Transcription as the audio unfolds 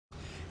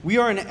We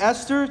are in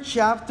Esther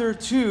chapter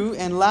 2,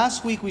 and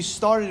last week we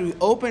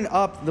opened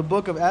up the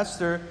book of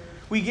Esther.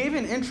 We gave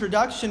an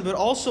introduction, but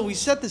also we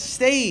set the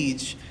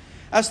stage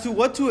as to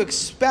what to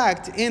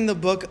expect in the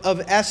book of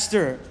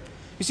Esther.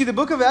 You see, the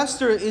book of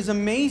Esther is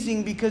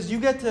amazing because you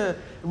get to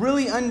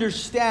really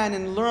understand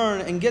and learn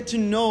and get to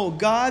know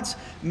God's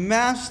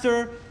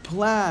master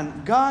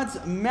plan.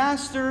 God's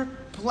master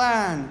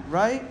plan,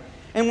 right?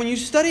 And when you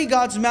study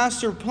God's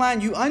master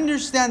plan, you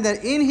understand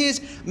that in His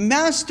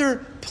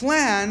master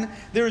plan,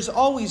 there's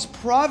always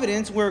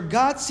providence where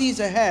God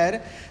sees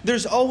ahead.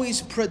 There's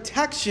always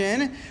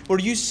protection where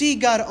you see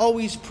God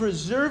always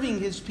preserving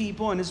His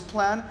people and His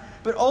plan.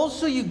 But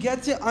also you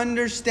get to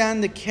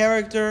understand the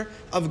character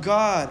of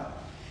God.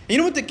 You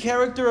know what the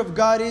character of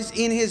God is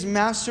in His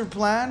master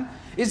plan?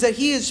 Is that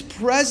He is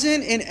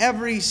present in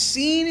every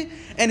scene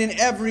and in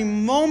every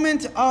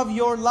moment of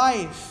your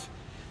life.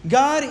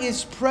 God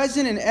is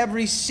present in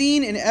every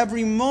scene, in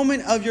every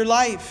moment of your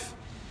life.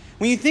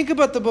 When you think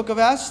about the book of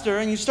Esther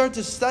and you start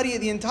to study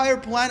it, the entire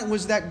plan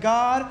was that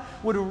God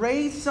would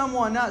raise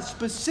someone up,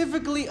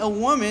 specifically a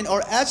woman,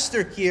 or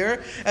Esther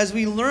here, as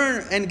we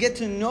learn and get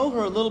to know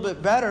her a little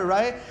bit better,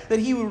 right? That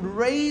He would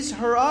raise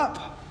her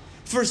up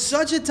for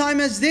such a time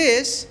as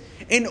this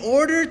in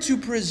order to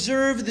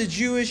preserve the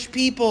Jewish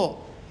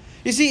people.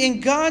 You see, in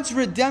God's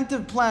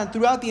redemptive plan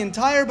throughout the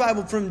entire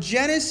Bible, from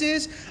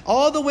Genesis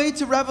all the way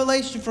to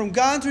Revelation, from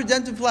God's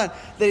redemptive plan,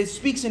 that it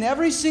speaks in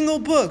every single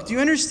book. Do you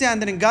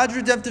understand that in God's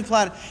redemptive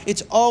plan,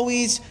 it's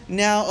always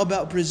now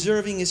about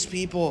preserving His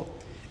people?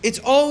 It's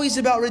always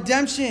about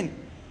redemption.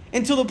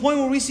 Until the point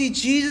where we see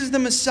Jesus the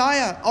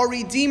Messiah, our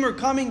Redeemer,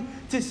 coming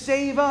to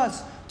save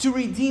us, to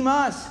redeem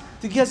us.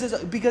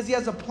 Because He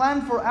has a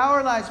plan for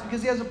our lives,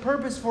 because He has a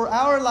purpose for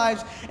our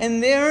lives.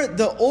 And there,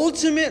 the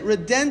ultimate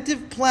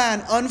redemptive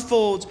plan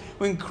unfolds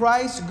when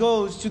Christ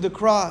goes to the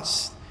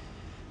cross.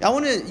 I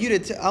want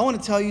to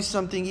tell you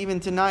something even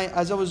tonight.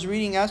 As I was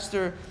reading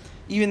Esther,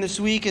 even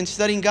this week, and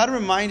studying, God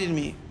reminded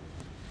me.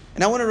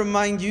 And I want to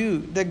remind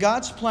you that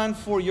God's plan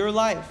for your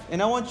life, and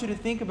I want you to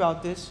think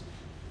about this,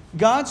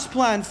 God's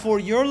plan for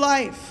your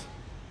life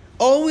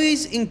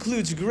always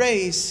includes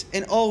grace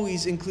and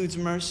always includes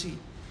mercy.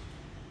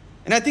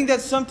 And I think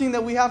that's something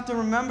that we have to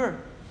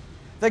remember.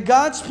 That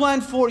God's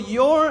plan for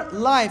your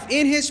life,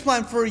 in His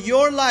plan for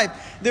your life,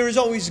 there is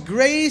always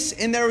grace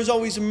and there is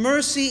always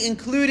mercy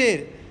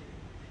included.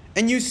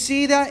 And you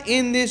see that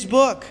in this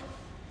book.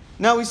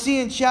 Now we see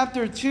in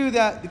chapter 2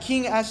 that the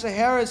king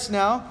Ahasuerus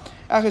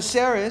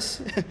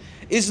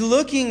is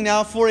looking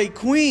now for a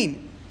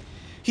queen.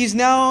 He's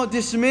now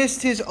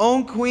dismissed his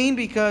own queen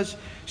because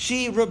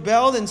she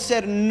rebelled and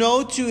said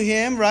no to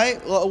him, right?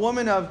 A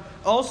woman of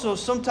also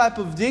some type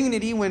of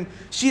dignity when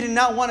she did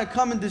not want to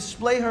come and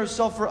display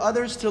herself for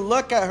others to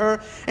look at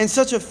her in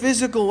such a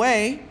physical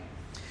way.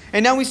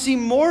 And now we see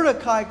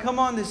Mordecai come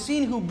on the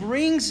scene, who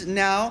brings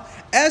now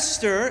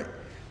Esther.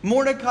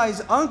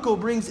 Mordecai's uncle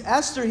brings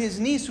Esther, his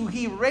niece, who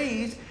he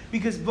raised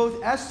because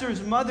both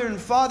Esther's mother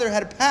and father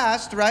had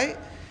passed, right?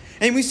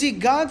 And we see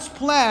God's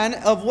plan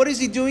of what is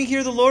He doing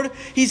here, the Lord?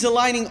 He's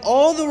aligning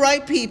all the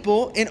right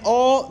people in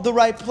all the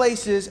right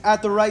places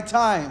at the right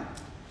time.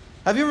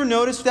 Have you ever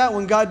noticed that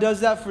when God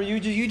does that for you?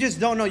 You just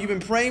don't know. You've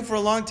been praying for a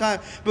long time,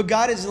 but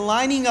God is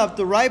lining up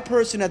the right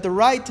person at the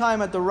right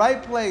time, at the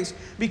right place,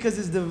 because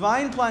His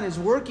divine plan is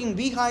working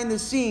behind the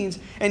scenes,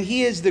 and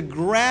He is the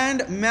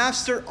grand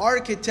master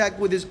architect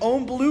with His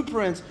own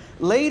blueprints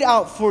laid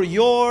out for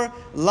your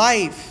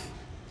life.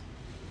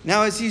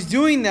 Now, as He's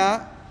doing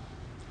that,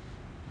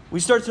 we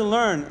start to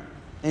learn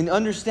and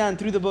understand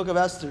through the book of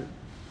Esther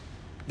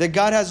that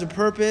God has a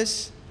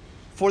purpose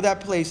for that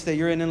place that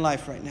you're in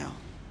life right now.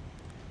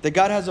 That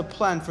God has a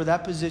plan for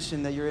that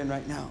position that you're in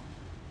right now.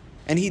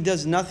 And He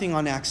does nothing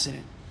on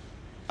accident.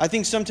 I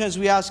think sometimes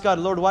we ask God,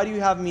 Lord, why do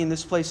you have me in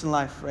this place in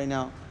life right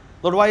now?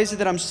 Lord, why is it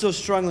that I'm still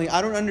struggling?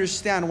 I don't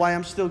understand why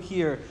I'm still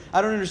here.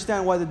 I don't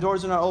understand why the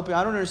doors are not open.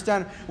 I don't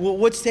understand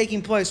what's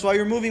taking place, why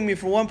you're moving me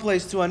from one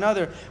place to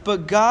another.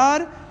 But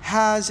God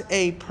has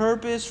a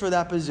purpose for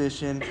that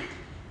position,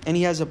 and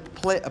He has a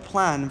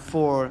plan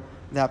for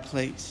that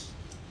place.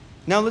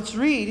 Now let's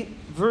read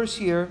verse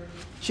here,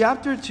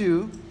 chapter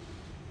 2,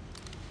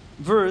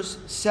 verse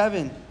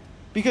 7.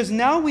 Because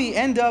now we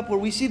end up where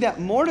we see that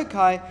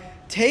Mordecai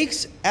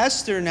takes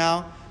Esther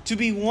now to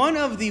be one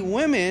of the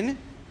women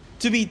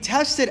to be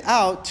tested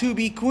out to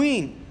be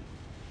queen.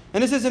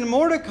 And it says, in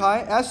Mordecai,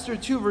 Esther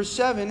 2 verse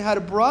 7,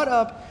 had brought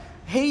up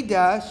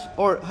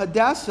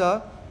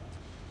Hadassah,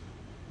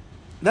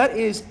 that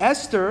is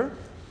Esther,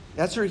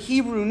 that's her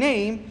Hebrew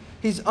name,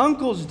 his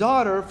uncle's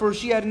daughter, for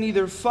she had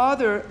neither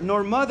father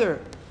nor mother.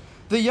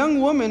 The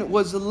young woman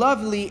was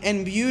lovely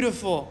and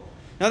beautiful.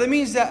 Now that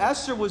means that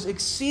Esther was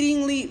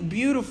exceedingly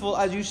beautiful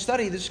as you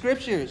study the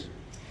scriptures.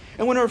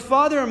 And when her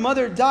father and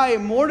mother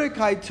died,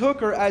 Mordecai took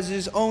her as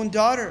his own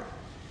daughter.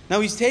 Now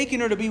he's taken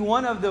her to be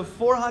one of the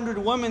 400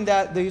 women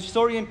that the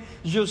historian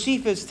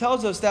Josephus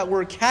tells us that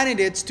were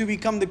candidates to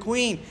become the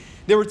queen.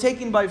 They were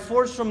taken by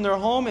force from their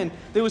home, and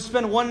they would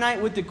spend one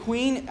night with the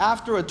queen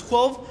after a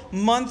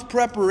 12-month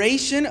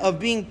preparation of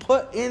being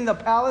put in the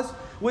palace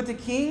with the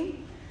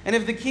king. And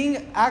if the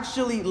king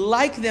actually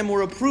liked them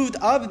or approved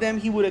of them,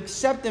 he would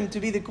accept them to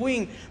be the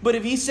queen. But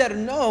if he said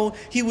no,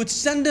 he would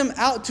send them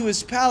out to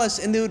his palace,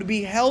 and they would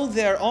be held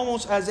there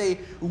almost as a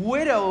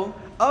widow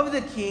of the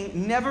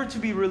king, never to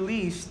be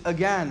released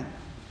again.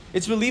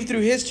 It's believed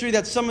through history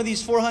that some of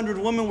these 400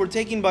 women were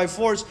taken by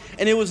force,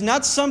 and it was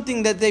not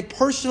something that they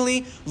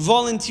personally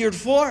volunteered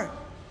for.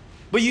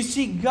 But you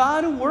see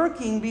God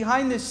working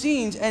behind the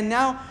scenes, and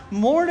now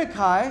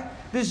Mordecai,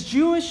 this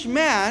Jewish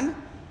man,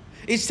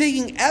 is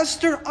taking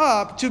Esther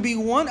up to be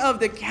one of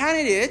the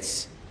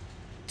candidates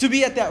to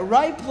be at that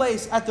right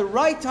place at the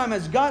right time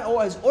as God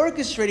is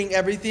orchestrating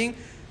everything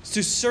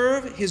to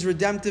serve His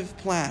redemptive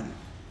plan.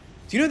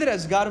 Do you know that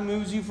as God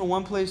moves you from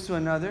one place to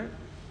another,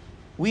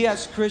 we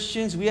as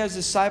Christians, we as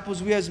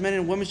disciples, we as men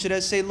and women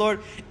should say, Lord,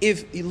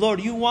 if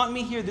you want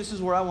me here, this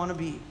is where I want to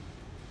be.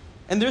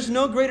 And there's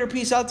no greater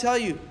peace, I'll tell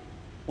you.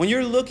 When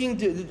you're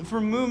looking for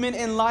movement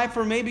in life,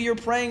 or maybe you're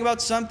praying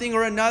about something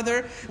or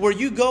another, where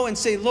you go and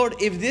say, Lord,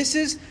 if this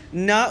is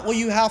not what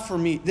you have for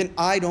me, then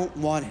I don't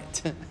want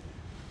it.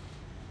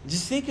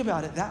 Just think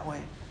about it that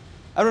way.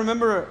 I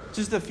remember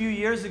just a few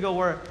years ago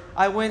where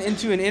I went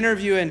into an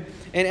interview and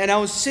I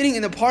was sitting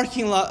in the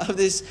parking lot of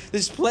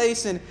this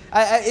place, and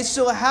it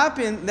so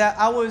happened that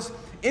I was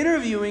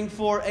interviewing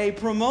for a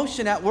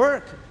promotion at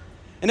work.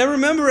 And I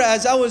remember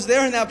as I was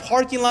there in that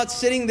parking lot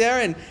sitting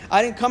there, and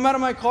I didn't come out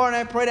of my car, and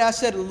I prayed, I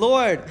said,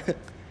 Lord,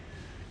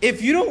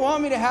 if you don't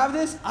want me to have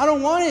this, I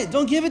don't want it.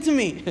 Don't give it to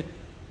me.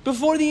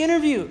 Before the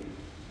interview,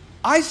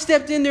 I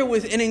stepped in there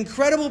with an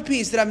incredible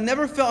peace that I've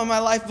never felt in my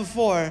life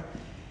before,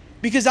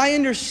 because I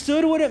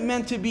understood what it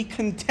meant to be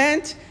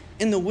content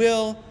in the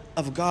will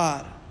of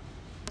God.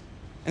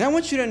 And I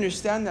want you to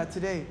understand that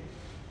today.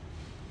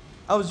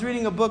 I was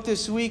reading a book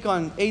this week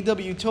on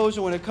A.W.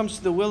 Tozer when it comes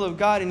to the will of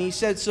God, and he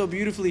said so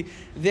beautifully,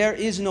 there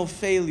is no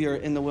failure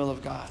in the will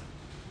of God.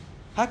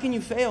 How can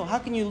you fail? How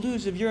can you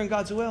lose if you're in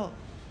God's will?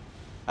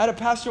 I had a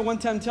pastor one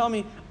time tell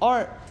me,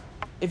 Art,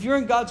 if you're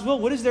in God's will,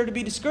 what is there to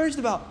be discouraged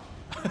about?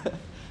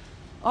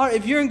 Art,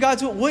 if you're in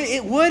God's will,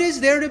 what is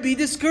there to be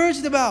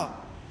discouraged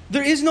about?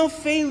 There is no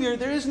failure.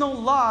 There is no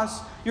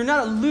loss. You're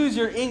not a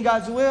loser in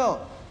God's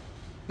will.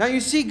 Now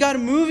you see God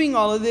moving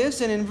all of this,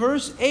 and in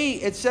verse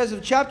 8 it says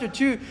of chapter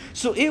 2,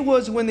 so it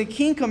was when the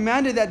king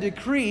commanded that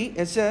decree,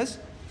 it says,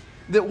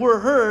 that were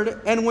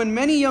heard, and when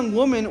many young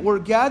women were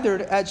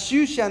gathered at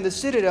Shushan the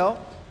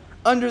citadel,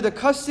 under the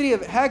custody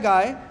of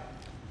Haggai,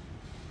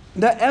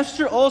 that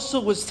Esther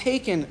also was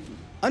taken.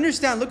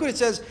 Understand, look what it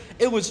says,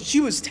 she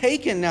was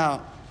taken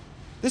now.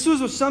 This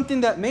was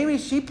something that maybe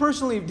she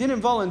personally didn't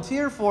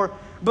volunteer for,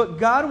 but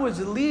God was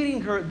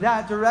leading her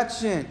that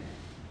direction.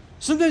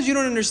 Sometimes you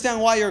don't understand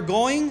why you're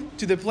going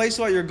to the place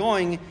where you're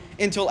going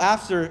until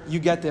after you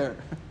get there.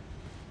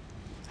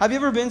 Have you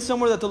ever been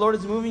somewhere that the Lord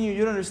is moving you? You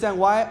don't understand,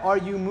 why are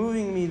you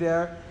moving me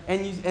there?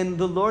 And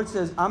the Lord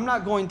says, I'm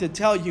not going to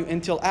tell you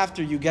until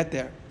after you get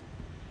there.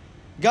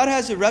 God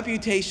has a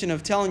reputation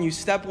of telling you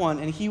step 1,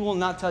 and He will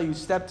not tell you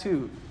step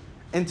 2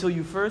 until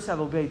you first have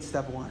obeyed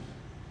step 1.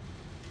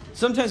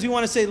 Sometimes we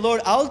want to say,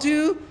 Lord, I'll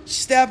do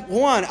step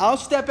 1. I'll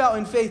step out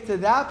in faith to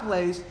that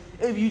place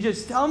if you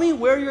just tell me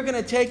where you're going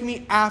to take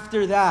me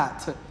after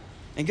that.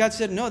 And God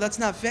said, no, that's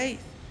not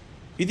faith.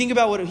 You think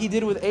about what He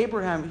did with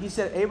Abraham. He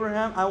said,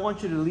 Abraham, I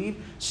want you to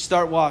leave.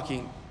 Start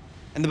walking.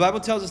 And the Bible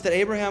tells us that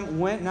Abraham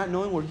went not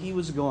knowing where he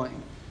was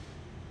going.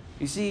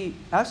 You see,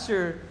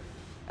 Esther,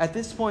 at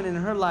this point in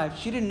her life,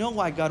 she didn't know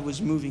why God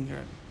was moving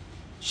her.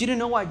 She didn't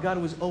know why God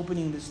was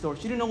opening this door.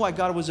 She didn't know why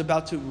God was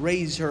about to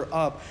raise her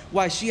up,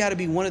 why she had to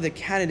be one of the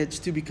candidates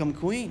to become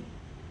queen.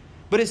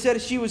 But it said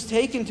she was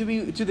taken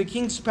to the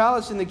king's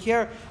palace in the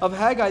care of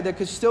Haggai, the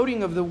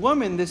custodian of the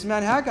woman, this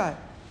man Haggai.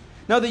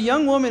 Now the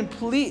young woman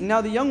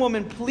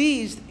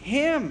pleased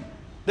him,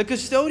 the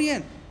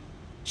custodian.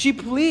 She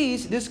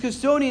pleased this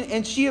custodian,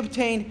 and she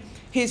obtained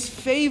his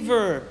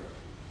favor.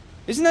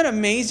 Isn't that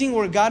amazing,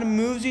 where God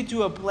moves you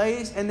to a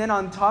place, and then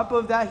on top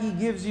of that, He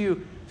gives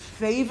you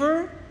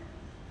favor?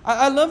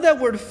 I love that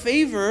word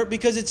favor,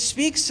 because it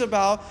speaks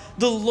about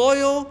the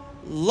loyal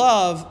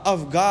love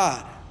of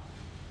God.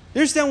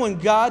 You understand, when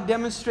God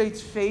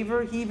demonstrates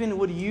favor, He even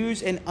would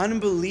use an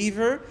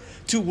unbeliever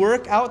to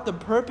work out the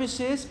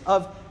purposes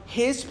of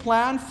His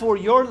plan for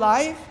your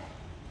life.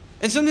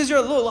 And sometimes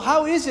you're like,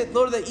 how is it,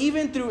 Lord, that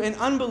even through an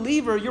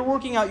unbeliever, you're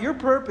working out your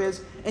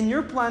purpose and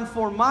your plan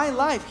for my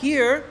life?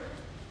 Here,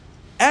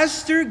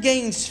 Esther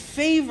gains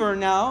favor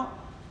now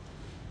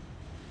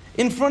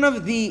in front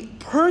of the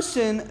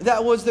person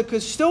that was the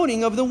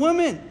custodian of the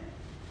women.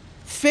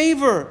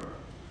 Favor.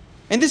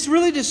 And this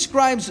really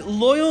describes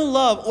loyal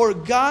love, or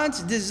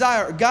God's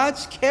desire,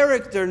 God's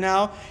character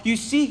now, you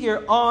see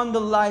here on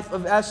the life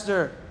of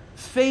Esther.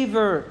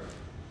 Favor,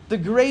 the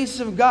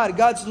grace of God,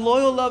 God's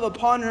loyal love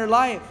upon her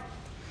life.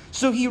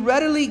 So He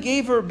readily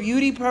gave her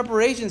beauty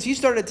preparations. He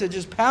started to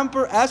just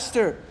pamper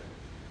Esther,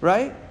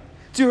 right?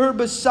 to her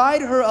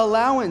beside her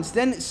allowance.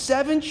 Then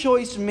 7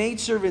 choice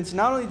maidservants.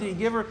 Not only did he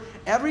give her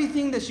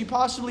everything that she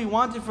possibly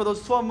wanted for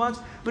those 12 months,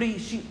 but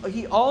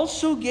he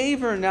also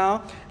gave her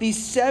now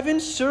these 7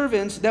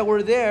 servants that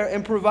were there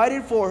and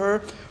provided for her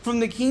from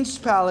the king's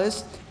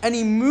palace. And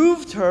he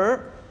moved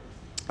her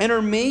and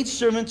her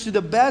maidservant to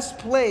the best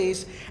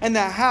place in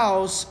the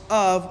house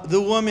of the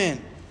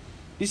woman.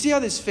 You see how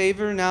this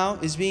favor now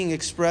is being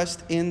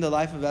expressed in the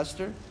life of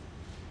Esther?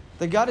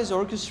 That God is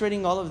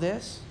orchestrating all of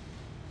this.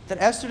 That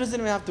Esther doesn't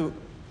even have to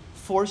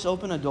force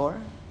open a door.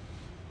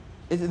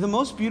 The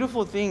most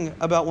beautiful thing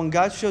about when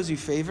God shows you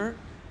favor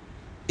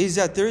is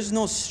that there's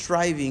no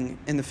striving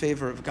in the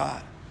favor of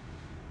God.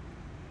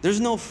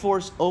 There's no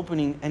force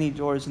opening any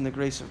doors in the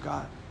grace of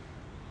God.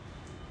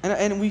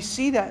 And we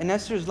see that in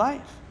Esther's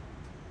life.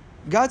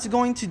 God's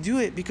going to do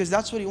it because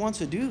that's what He wants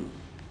to do.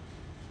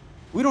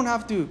 We don't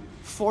have to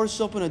force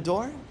open a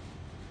door.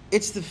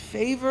 It's the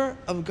favor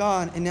of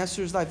God in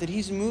Esther's life that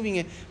He's moving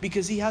it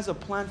because He has a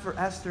plan for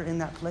Esther in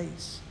that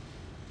place.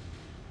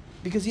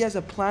 Because He has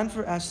a plan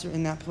for Esther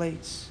in that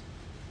place.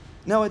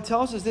 Now it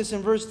tells us this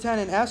in verse 10,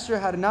 and Esther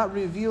had not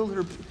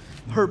revealed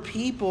her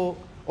people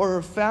or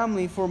her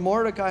family, for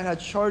Mordecai had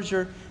charged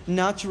her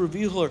not to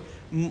reveal her.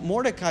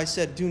 Mordecai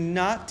said, do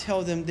not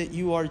tell them that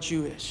you are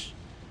Jewish.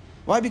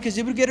 Why? Because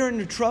it would get her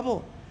into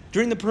trouble.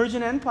 During the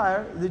Persian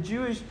Empire, the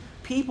Jewish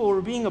people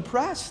were being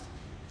oppressed.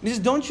 He says,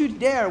 don't you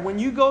dare, when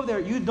you go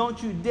there,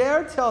 don't you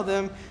dare tell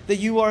them that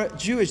you are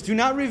Jewish. Do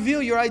not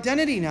reveal your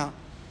identity now.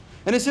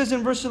 And it says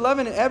in verse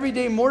 11, every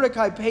day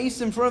Mordecai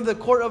paced in front of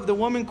the court of the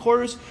women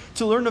quarters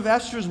to learn of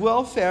Esther's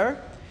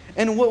welfare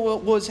and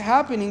what was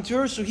happening to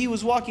her. So he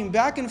was walking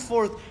back and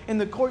forth in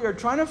the courtyard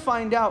trying to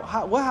find out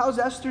how's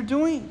Esther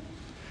doing.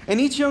 And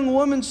each young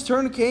woman's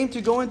turn came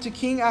to go into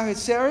King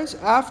Ahasuerus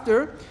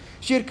after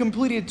she had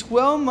completed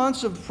 12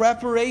 months of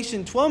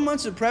preparation. 12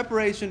 months of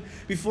preparation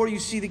before you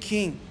see the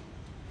king.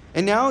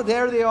 And now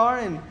there they are,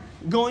 and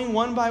going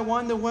one by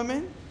one, the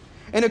women.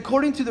 And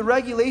according to the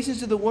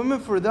regulations of the women,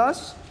 for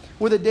thus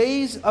were the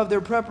days of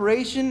their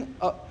preparation,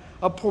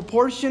 a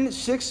proportion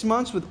 6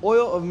 months with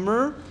oil of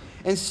myrrh,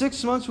 and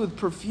 6 months with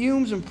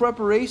perfumes and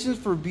preparations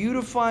for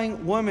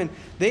beautifying women.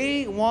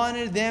 They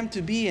wanted them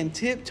to be in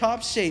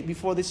tip-top shape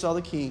before they saw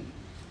the king.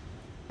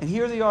 And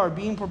here they are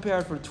being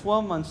prepared for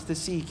 12 months to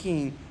see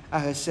King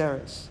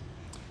Ahasuerus.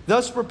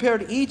 Thus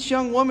prepared each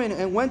young woman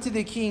and went to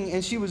the king,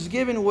 and she was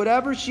given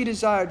whatever she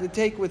desired to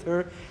take with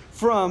her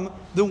from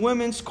the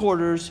women's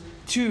quarters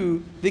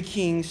to the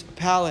king's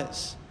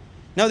palace.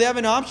 Now they have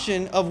an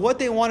option of what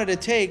they wanted to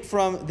take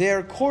from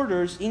their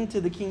quarters into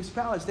the king's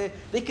palace.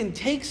 They can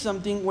take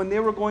something when they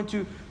were going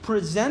to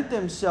present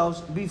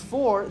themselves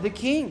before the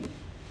king.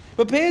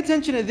 But pay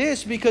attention to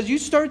this, because you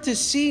start to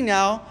see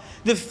now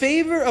the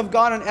favor of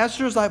God in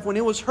Esther's life when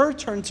it was her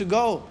turn to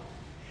go.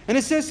 And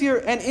it says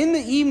here, and in the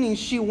evening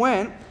she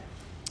went,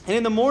 and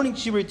in the morning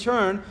she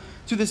returned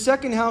to the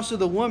second house of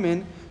the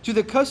woman, to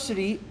the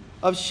custody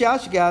of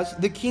Shashgaz,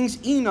 the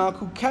king's eunuch,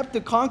 who kept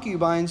the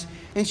concubines,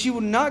 and she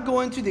would not go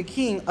into the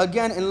king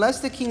again unless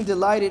the king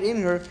delighted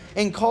in her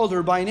and called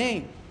her by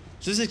name.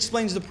 So this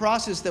explains the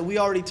process that we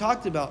already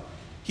talked about.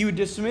 He would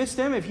dismiss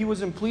them if he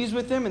wasn't pleased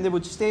with them, and they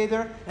would stay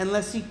there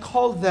unless he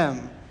called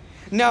them.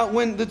 Now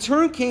when the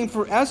turn came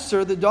for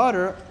Esther, the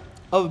daughter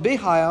of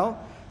Behail,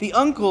 the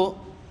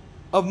uncle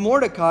of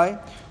Mordecai,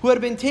 who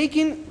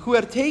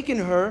had taken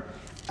her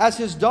as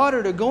his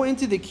daughter to go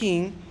into the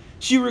king,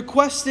 she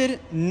requested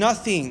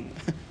nothing.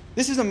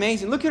 This is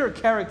amazing. Look at her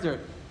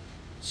character.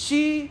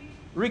 She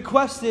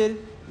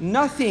requested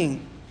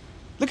nothing.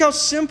 Look how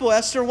simple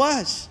Esther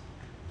was.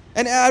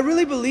 And I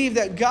really believe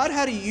that God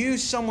had to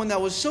use someone that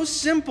was so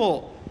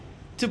simple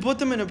to put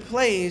them in a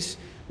place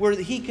where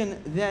He can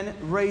then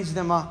raise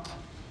them up.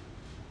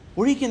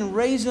 Where He can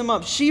raise them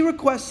up. She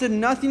requested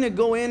nothing to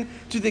go in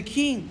to the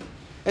king.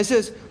 It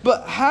says,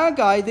 but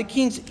Haggai, the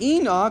king's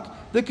eunuch,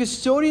 the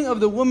custodian of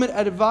the woman,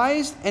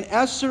 advised, and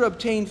Esther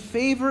obtained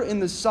favor in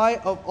the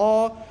sight of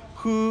all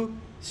who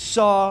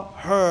saw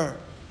her.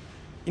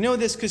 You know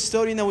this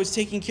custodian that was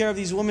taking care of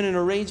these women and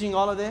arranging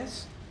all of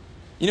this?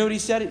 You know what he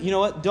said? You know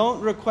what?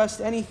 Don't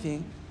request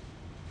anything.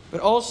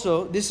 But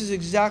also, this is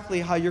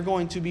exactly how you're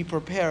going to be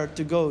prepared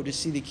to go to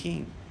see the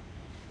king.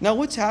 Now,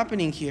 what's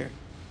happening here?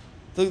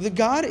 The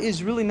God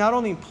is really not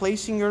only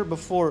placing her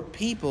before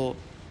people,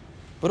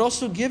 but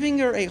also giving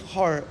her a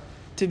heart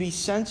to be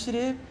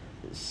sensitive,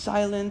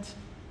 silent,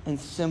 and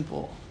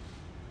simple.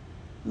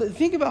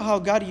 Think about how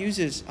God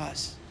uses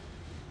us.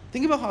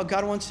 Think about how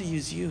God wants to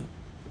use you.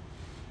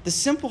 The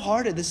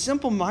simple-hearted, the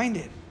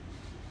simple-minded.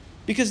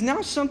 Because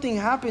now something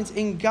happens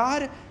and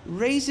God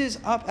raises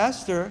up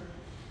Esther,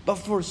 but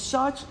for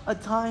such a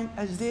time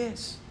as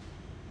this.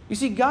 You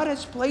see, God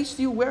has placed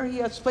you where He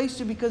has placed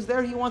you because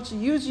there He wants to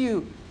use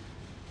you.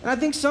 And I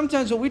think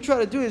sometimes what we try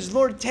to do is,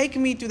 Lord, take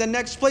me to the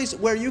next place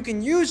where you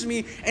can use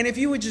me. And if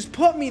you would just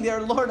put me there,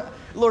 Lord,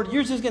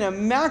 you're just going to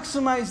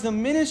maximize the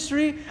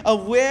ministry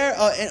of where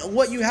and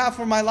what you have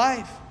for my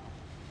life.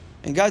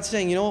 And God's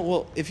saying, you know what?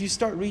 Well, if you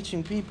start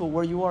reaching people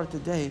where you are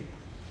today,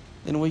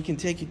 then we can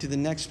take you to the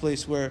next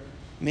place where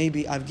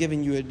maybe I've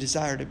given you a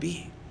desire to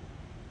be.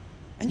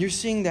 And you're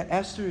seeing that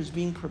Esther is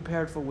being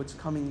prepared for what's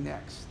coming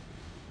next.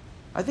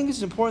 I think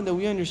it's important that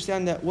we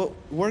understand that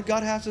where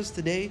God has us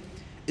today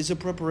is a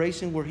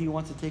preparation where He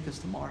wants to take us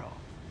tomorrow.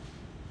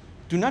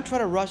 Do not try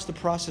to rush the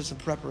process of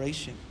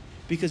preparation,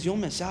 because you'll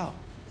miss out.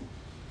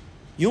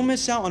 You'll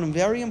miss out on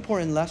very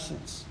important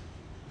lessons.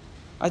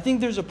 I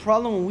think there's a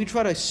problem when we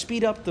try to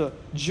speed up the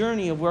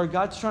journey of where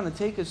God's trying to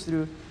take us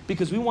through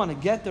because we want to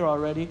get there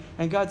already.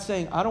 And God's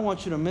saying, I don't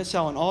want you to miss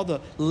out on all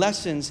the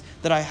lessons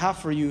that I have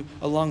for you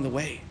along the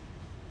way.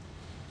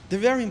 They're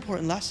very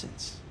important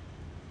lessons.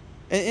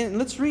 And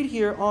let's read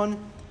here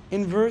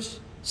in verse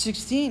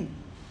 16.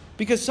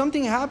 Because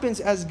something happens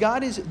as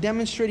God is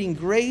demonstrating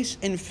grace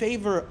and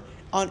favor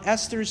on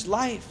Esther's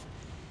life.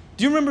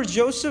 Do you remember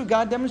Joseph?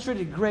 God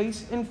demonstrated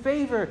grace and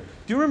favor.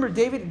 Do you remember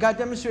David? God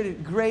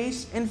demonstrated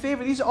grace and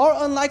favor. These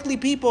are unlikely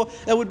people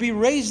that would be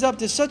raised up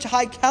to such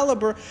high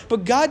caliber,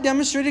 but God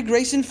demonstrated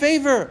grace and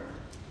favor.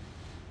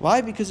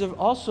 Why? Because of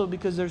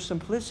their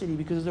simplicity,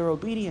 because of their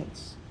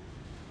obedience.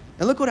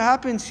 And look what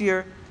happens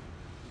here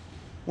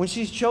when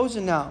she's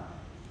chosen now.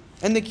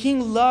 And the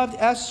king loved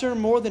Esther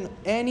more than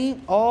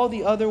all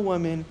the other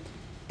women,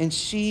 and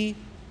she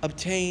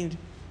obtained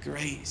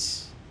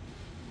grace.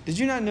 Did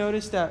you not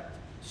notice that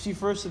she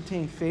first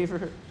obtained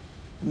favor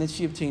and then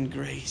she obtained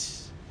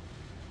grace?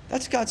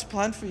 That's God's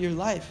plan for your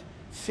life.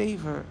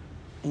 Favor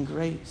and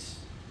grace.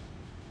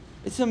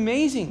 It's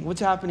amazing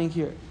what's happening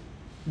here.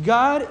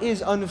 God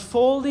is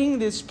unfolding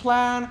this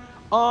plan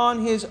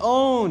on His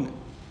own.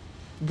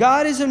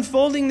 God is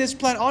unfolding this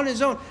plan on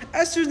His own.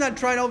 Esther's not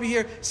trying over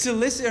here to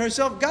solicit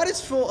herself. God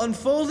is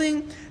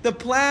unfolding the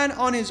plan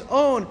on His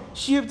own.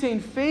 She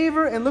obtained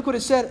favor, and look what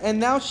it said, and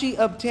now she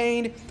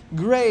obtained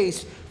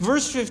grace.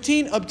 Verse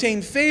 15,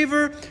 obtained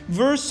favor.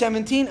 Verse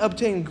 17,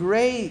 obtained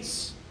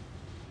grace.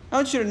 I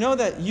want you to know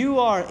that you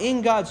are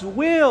in God's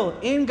will,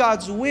 in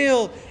God's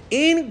will,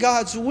 in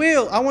God's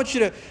will. I want you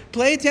to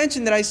pay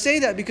attention that I say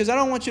that, because I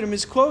don't want you to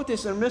misquote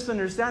this or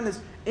misunderstand this.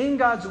 In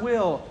God's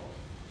will,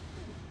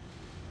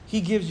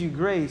 He gives you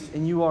grace,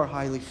 and you are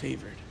highly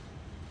favored.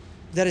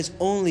 That is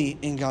only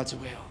in God's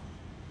will.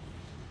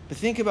 But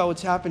think about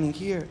what's happening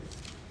here.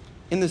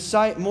 In the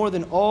sight more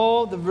than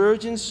all the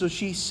virgins, so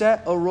she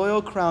set a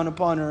royal crown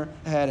upon her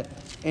head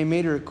and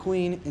made her a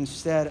queen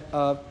instead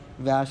of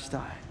Vashti.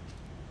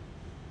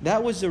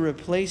 That was the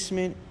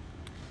replacement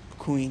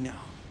queen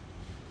now.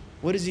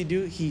 What does He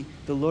do?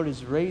 The Lord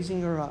is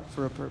raising her up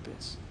for a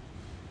purpose.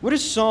 What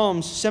does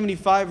Psalms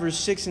 75 verse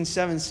 6 and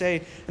 7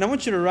 say? And I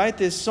want you to write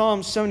this,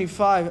 Psalm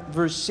 75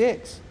 verse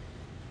 6.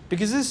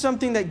 Because this is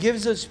something that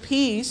gives us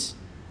peace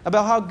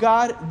about how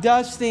God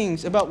does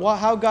things, about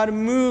how God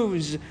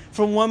moves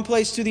from one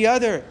place to the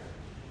other.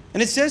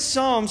 And it says,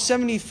 Psalm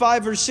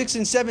 75 verse 6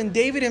 and 7,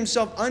 David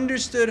himself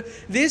understood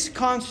this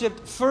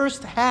concept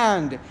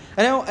firsthand.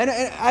 And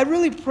I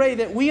really pray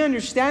that we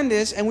understand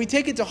this and we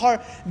take it to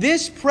heart,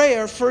 this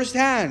prayer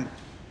firsthand.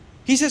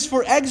 He says,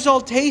 for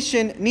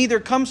exaltation neither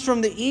comes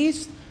from the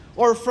east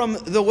or from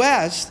the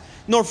west,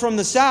 nor from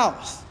the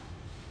south.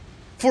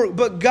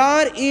 But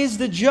God is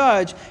the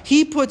judge.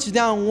 He puts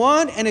down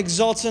one and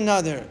exalts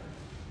another.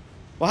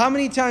 Well, how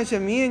many times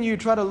have me and you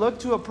try to look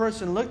to a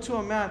person, look to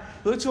a man,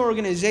 look to an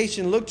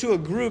organization, look to a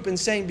group and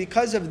saying,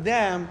 because of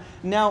them,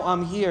 now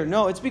I'm here.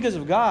 No, it's because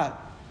of God.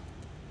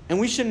 And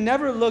we should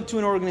never look to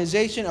an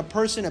organization, a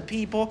person, a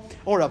people,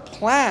 or a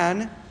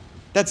plan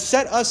that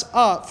set us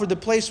up for the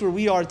place where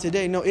we are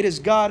today. No, it is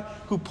God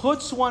who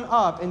puts one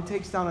up and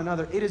takes down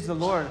another. It is the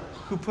Lord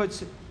who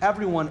puts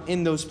everyone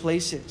in those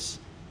places.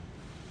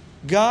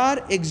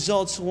 God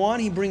exalts one,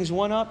 He brings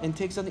one up and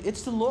takes something.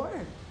 It's the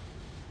Lord.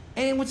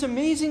 And what's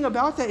amazing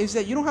about that is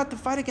that you don't have to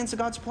fight against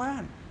God's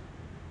plan.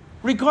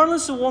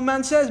 Regardless of what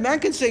man says. Man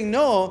can say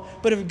no,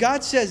 but if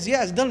God says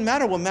yes, it doesn't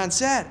matter what man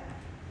said.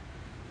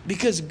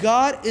 Because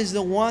God is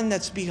the one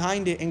that's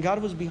behind it, and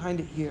God was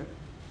behind it here.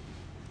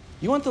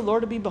 You want the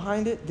Lord to be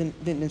behind it?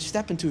 Then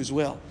step into His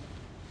will.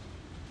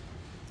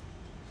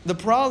 The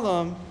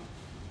problem,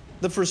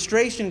 the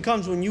frustration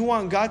comes when you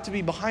want God to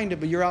be behind it,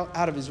 but you're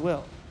out of His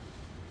will.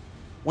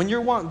 When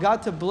you want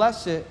God to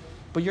bless it,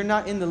 but you're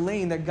not in the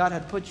lane that God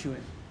had put you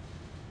in.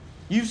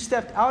 You've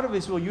stepped out of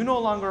His will. You no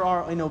longer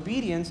are in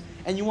obedience,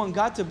 and you want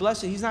God to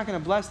bless it. He's not going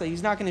to bless that.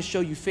 He's not going to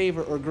show you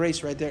favor or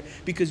grace right there,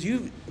 because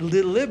you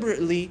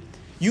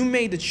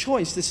made the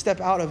choice to step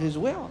out of His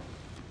will.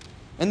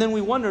 And then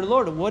we wonder,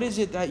 Lord, what is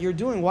it that you're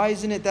doing? Why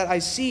isn't it that I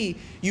see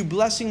you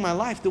blessing my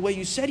life the way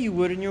you said you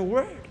would in your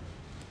word?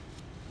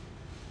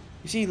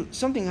 You see,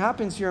 something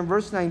happens here in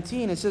verse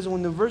 19. It says,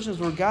 when the virgins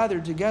were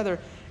gathered together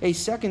a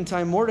second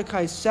time,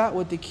 Mordecai sat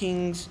with the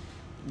king's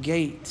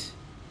gate.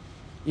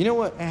 You know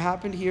what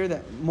happened here,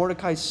 that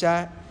Mordecai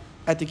sat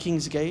at the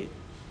king's gate?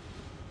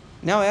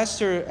 Now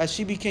Esther, as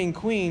she became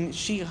queen,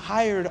 she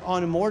hired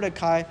on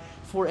Mordecai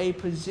for a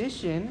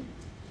position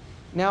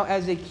now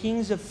as a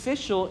king's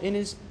official in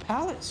his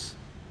palace.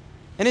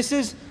 And it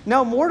says,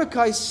 now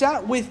Mordecai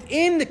sat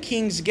within the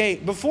king's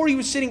gate. Before he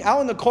was sitting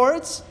out in the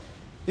courts.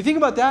 You think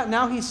about that,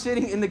 now he's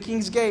sitting in the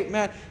king's gate.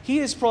 Man, he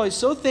is probably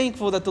so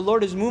thankful that the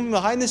Lord is moving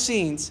behind the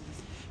scenes.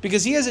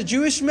 Because he, as a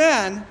Jewish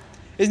man,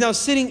 is now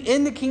sitting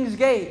in the king's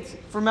gate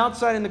from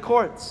outside in the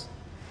courts.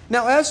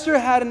 Now Esther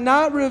had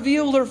not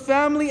revealed her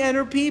family and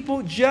her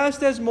people,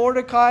 just as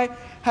Mordecai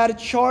had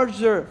charged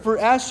her. For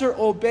Esther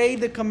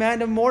obeyed the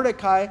command of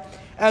Mordecai,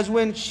 as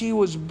when she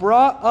was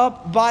brought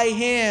up by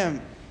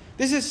him.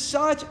 This is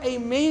such a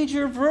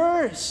major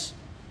verse.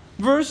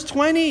 Verse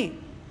 20.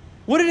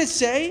 What did it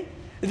say?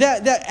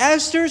 That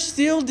Esther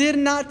still did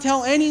not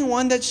tell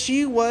anyone that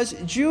she was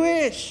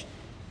Jewish.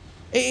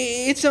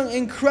 It's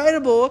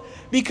incredible,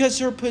 because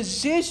her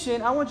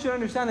position, I want you to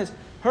understand this,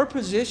 her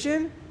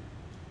position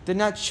did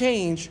not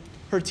change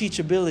her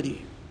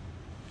teachability.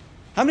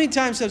 How many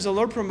times has the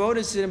Lord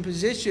promoted us in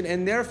position,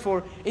 and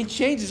therefore it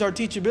changes our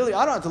teachability?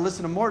 I don't have to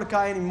listen to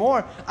Mordecai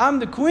anymore. I'm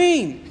the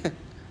queen.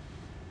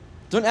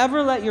 Don't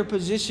ever let your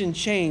position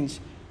change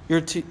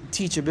your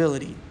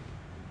teachability.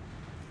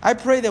 I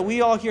pray that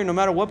we all here, no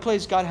matter what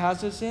place God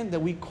has us in,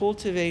 that we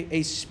cultivate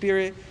a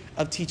spirit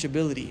of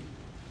teachability.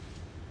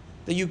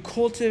 That you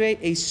cultivate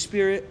a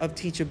spirit of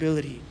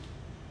teachability.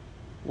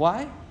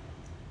 Why?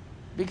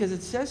 Because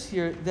it says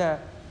here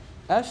that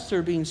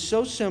Esther, being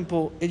so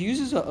simple, it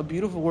uses a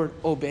beautiful word,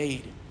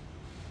 obeyed.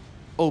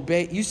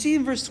 Obeyed. You see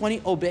in verse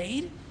 20,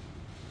 obeyed?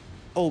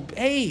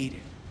 Obeyed.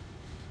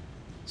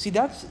 See,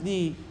 that's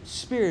the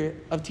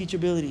spirit of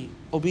teachability,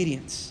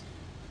 obedience.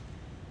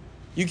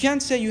 You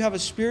can't say you have a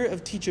spirit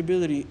of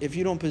teachability if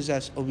you don't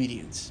possess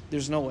obedience.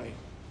 There's no way.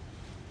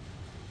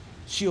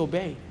 She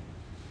obeyed.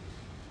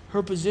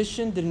 Her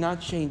position did not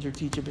change her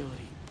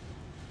teachability.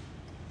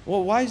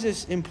 Well, why is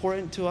this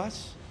important to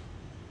us?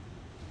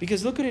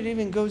 Because look at it,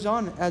 even goes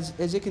on as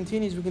it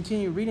continues. We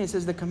continue reading. It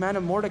says the command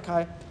of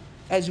Mordecai,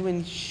 as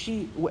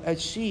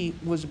she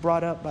was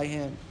brought up by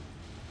him.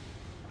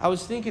 I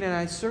was thinking, and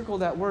I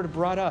circled that word,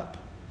 brought up.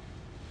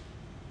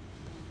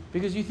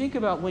 Because you think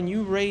about when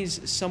you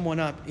raise someone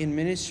up in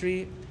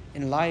ministry,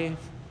 in life,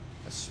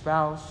 a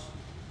spouse,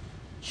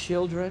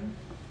 children,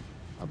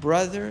 a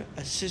brother,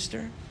 a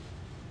sister,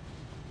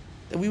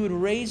 that we would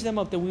raise them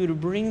up, that we would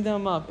bring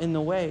them up in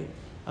the way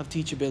of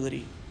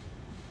teachability.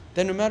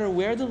 That no matter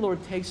where the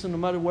Lord takes them, no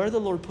matter where the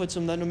Lord puts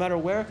them, that no matter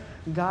where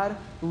God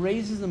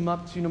raises them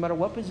up to, no matter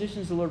what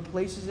positions the Lord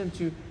places them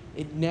to,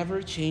 it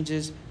never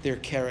changes their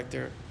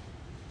character.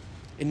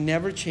 It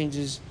never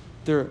changes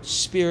their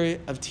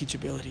spirit of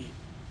teachability.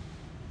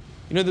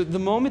 You know, the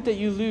moment that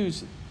you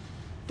lose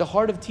the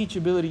heart of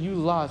teachability, you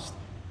lost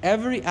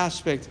every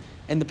aspect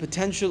and the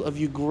potential of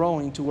you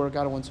growing to where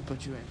God wants to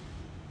put you in.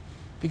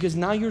 Because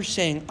now you're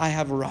saying, I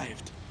have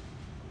arrived.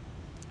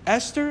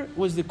 Esther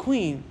was the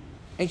queen,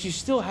 and she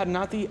still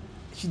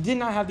she did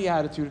not have the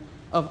attitude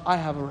of, I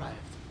have arrived.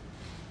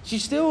 She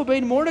still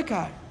obeyed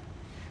Mordecai.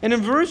 And in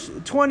verse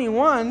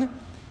 21,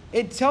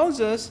 it tells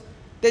us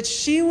that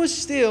she was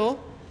still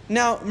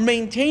now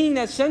maintaining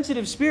that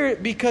sensitive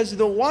spirit, because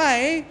the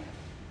why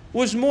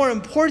was more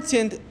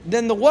important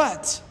than the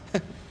what.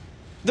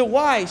 The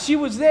why. She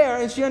was there,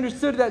 and she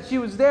understood that she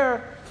was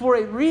there for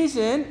a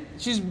reason.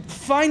 She's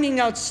finding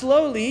out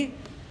slowly,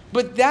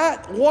 but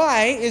that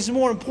why is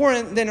more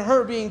important than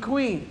her being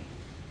queen.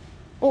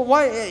 Well,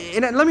 why?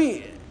 And let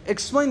me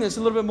explain this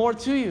a little bit more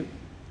to you.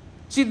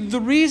 See, the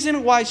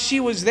reason why she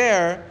was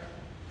there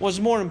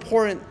was more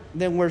important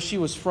than where she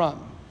was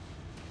from.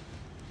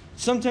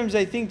 Sometimes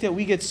I think that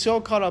we get so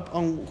caught up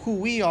on who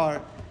we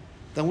are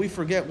that we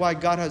forget why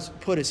God has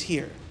put us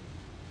here.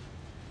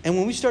 And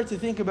when we start to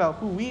think about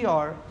who we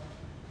are,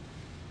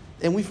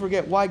 and we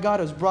forget why God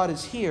has brought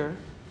us here,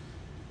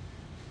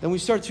 then we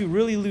start to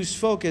really lose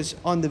focus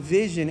on the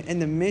vision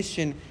and the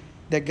mission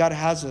that God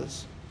has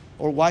us,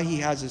 or why He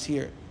has us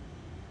here.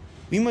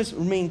 We must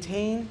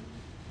maintain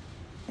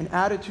an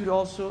attitude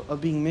also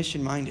of being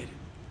mission-minded.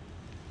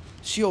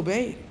 She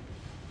obeyed.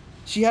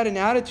 She had an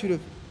attitude of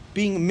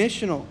being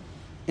missional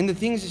in the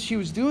things that she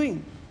was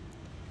doing.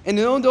 And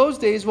in those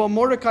days, while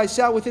Mordecai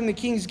sat within the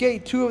king's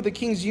gate, two of the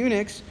king's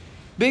eunuchs,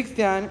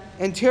 Bigthan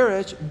and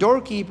Teresh,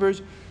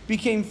 doorkeepers,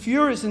 became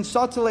furious and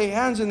sought to lay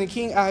hands on the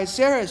king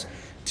Ahasuerus.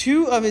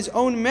 Two of his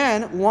own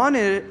men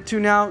wanted to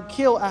now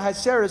kill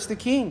Ahasuerus the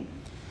king.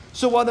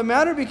 So while the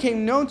matter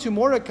became known to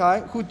Mordecai,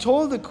 who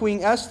told the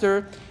queen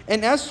Esther,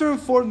 and Esther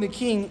informed the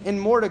king in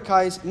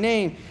Mordecai's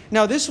name.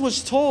 Now this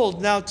was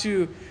told now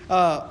to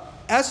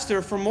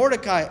Esther from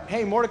Mordecai.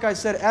 Hey, Mordecai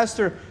said,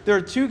 Esther, there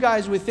are two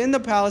guys within the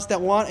palace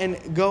that want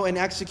and go and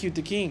execute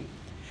the king.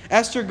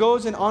 Esther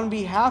goes and on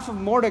behalf of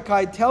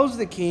Mordecai tells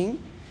the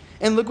king,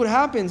 and look what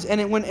happens.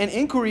 And when an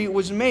inquiry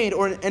was made,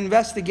 or an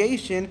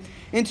investigation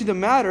into the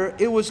matter,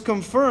 it was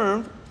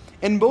confirmed,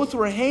 and both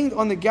were hanged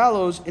on the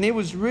gallows, and it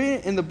was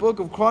written in the book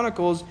of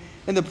Chronicles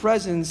in the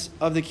presence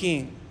of the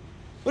king.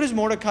 What does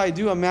Mordecai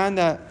do? A man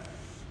that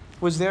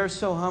was there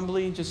so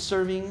humbly, just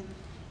serving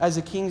as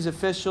a king's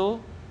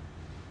official,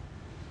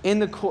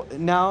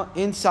 now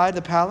inside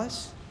the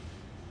palace.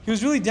 He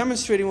was really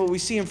demonstrating what we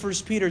see in 1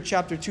 Peter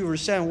chapter 2,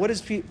 verse 7. What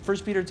does 1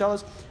 Peter tell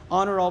us?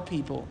 Honor all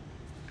people.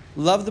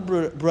 Love the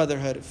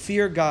brotherhood.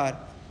 Fear God.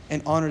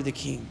 And honor the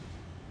king.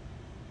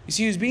 You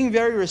see, he was being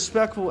very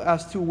respectful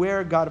as to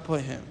where God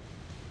put him.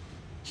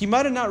 He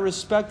might have not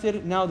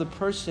respected now the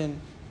person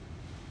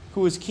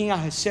who was King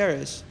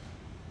Ahasuerus,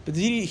 but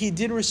he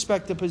did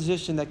respect the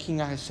position that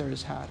King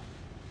Ahasuerus had.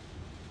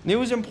 And it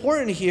was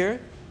important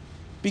here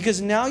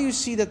because now you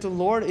see that the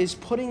Lord is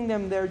putting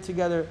them there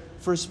together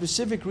for a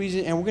specific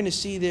reason, and we're going to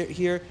see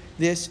here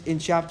this in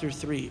chapter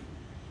 3.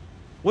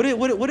 What do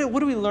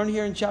we learn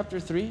here in chapter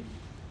 3?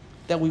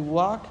 That we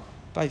walk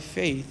by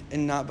faith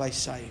and not by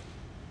sight.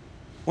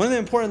 One of the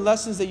important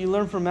lessons that you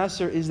learn from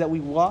Esther is that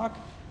we walk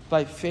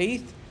by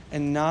faith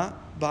and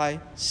not by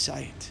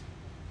sight.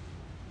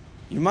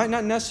 You might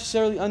not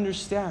necessarily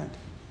understand,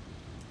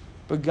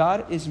 but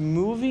God is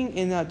moving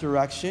in that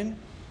direction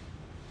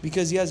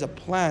because He has a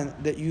plan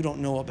that you don't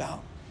know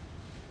about.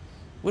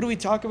 What did we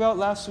talk about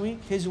last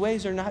week? His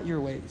ways are not your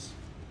ways.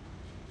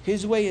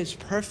 His way is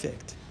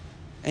perfect,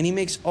 and He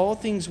makes all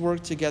things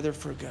work together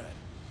for good.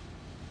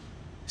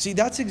 See,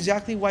 that's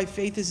exactly why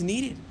faith is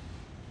needed,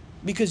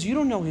 because you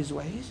don't know His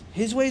ways.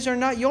 His ways are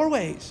not your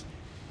ways.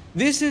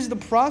 This is the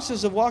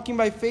process of walking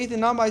by faith and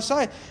not by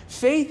sight.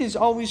 Faith is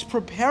always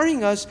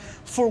preparing us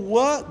for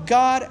what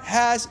God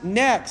has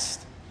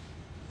next.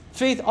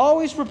 Faith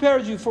always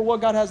prepares you for what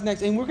God has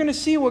next. And we're going to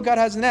see what God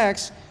has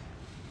next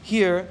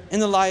here in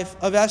the life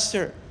of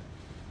Esther.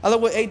 I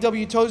love what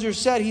A.W. Tozer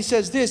said. He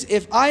says this: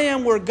 if I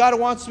am where God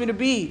wants me to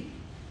be,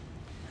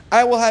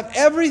 I will have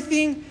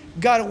everything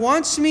God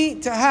wants me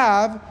to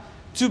have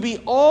to be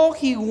all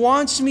He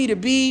wants me to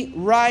be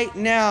right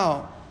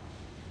now.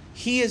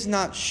 He is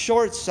not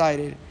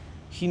short-sighted.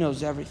 He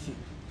knows everything.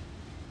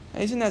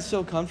 Isn't that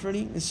so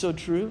comforting? It's so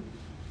true.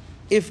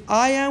 If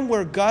I am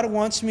where God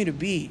wants me to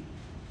be,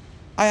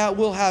 I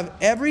will have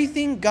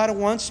everything God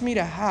wants me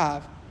to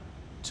have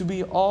to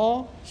be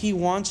all He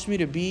wants me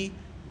to be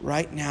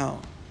right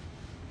now.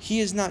 He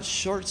is not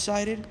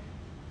short-sighted.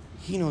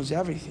 He knows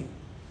everything.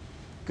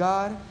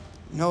 God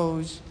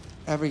knows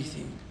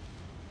everything.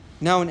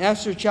 Now in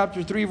Esther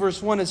chapter 3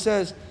 verse 1 it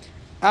says,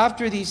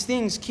 after these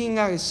things King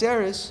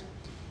Ahasuerus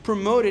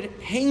promoted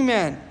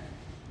Haman.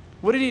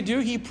 What did he do?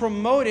 He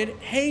promoted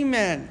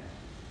Haman.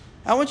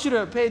 I want you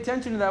to pay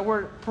attention to that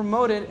word,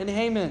 promoted, and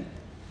Haman.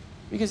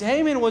 Because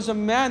Haman was a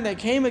man that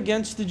came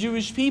against the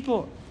Jewish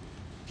people.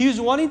 He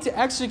was wanting to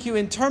execute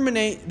and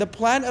terminate the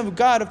plan of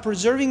God of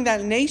preserving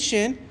that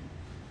nation.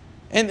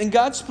 And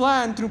God's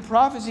plan through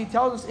prophecy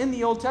tells us in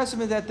the Old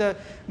Testament that the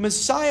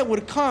Messiah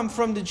would come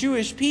from the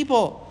Jewish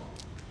people.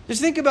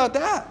 Just think about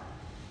that.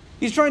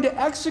 He's trying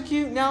to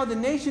execute now the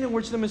nation in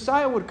which the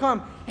Messiah would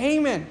come.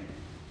 Haman.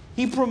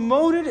 He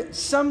promoted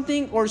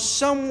something or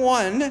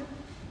someone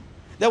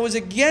that was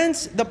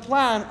against the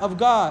plan of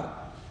God.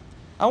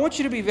 I want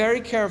you to be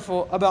very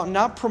careful about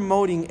not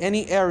promoting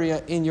any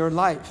area in your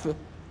life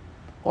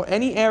or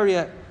any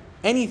area,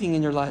 anything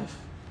in your life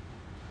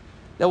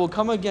that will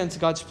come against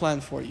God's plan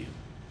for you.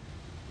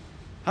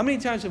 How many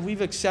times have we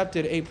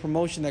accepted a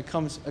promotion that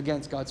comes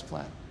against God's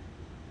plan?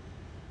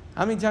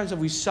 How many times have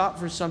we sought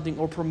for something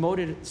or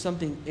promoted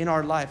something in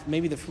our life,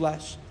 maybe the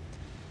flesh,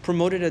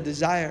 promoted a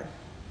desire,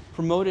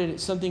 promoted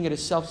something that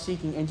is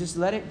self-seeking, and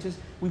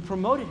we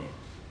promoted it.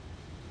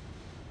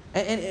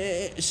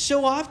 And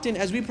so often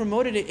as we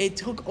promoted it, it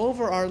took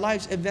over our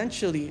lives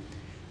eventually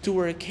to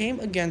where it came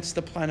against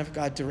the plan of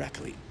God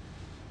directly.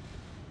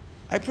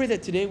 I pray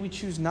that today we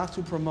choose not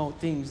to promote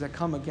things that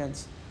come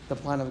against the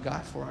plan of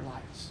God for our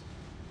lives.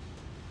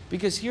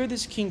 Because here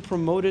this king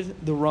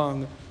promoted the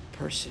wrong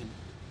person.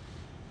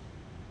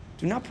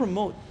 Do not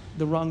promote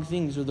the wrong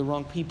things or the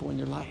wrong people in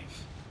your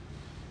life.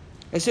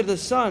 I said the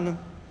son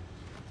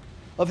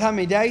of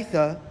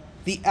Hammedatha,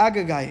 the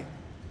Agagite.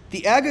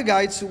 The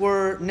Agagites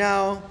were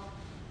now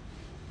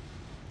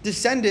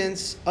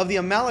descendants of the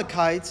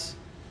Amalekites,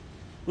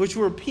 which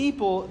were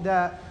people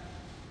that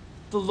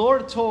the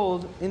Lord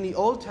told in the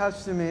Old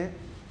Testament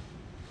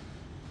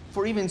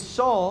for even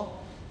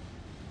Saul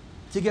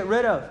to get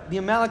rid of, the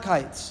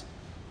Amalekites.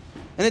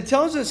 And it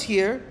tells us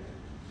here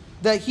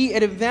that he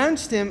had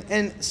advanced him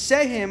and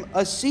set him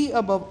a seat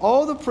above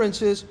all the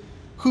princes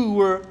who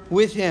were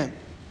with him.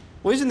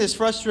 Well, isn't this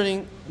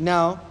frustrating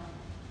now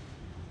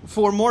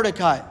for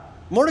Mordecai?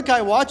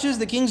 Mordecai watches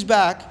the king's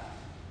back,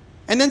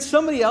 and then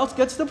somebody else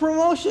gets the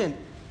promotion.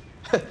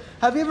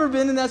 Have you ever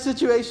been in that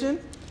situation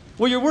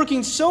where you're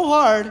working so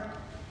hard,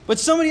 but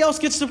somebody else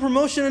gets the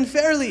promotion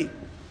unfairly?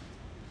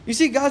 You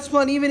see God's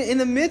plan even in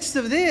the midst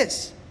of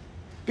this.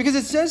 Because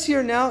it says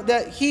here now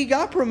that he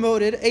got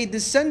promoted, a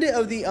descendant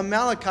of the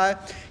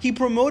Amalekite. He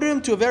promoted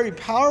him to a very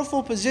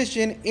powerful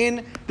position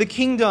in the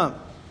kingdom.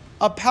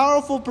 A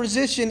powerful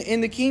position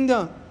in the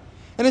kingdom.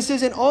 And it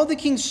says, and all the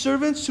king's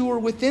servants who were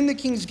within the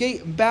king's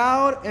gate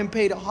bowed and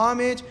paid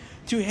homage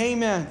to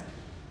Haman.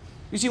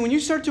 You see, when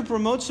you start to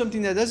promote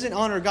something that doesn't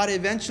honor God,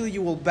 eventually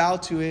you will bow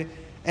to it,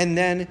 and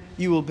then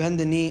you will bend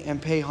the knee and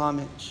pay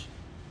homage.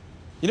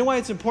 You know why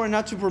it's important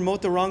not to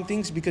promote the wrong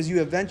things? Because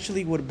you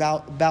eventually would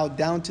bow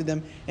down to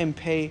them and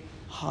pay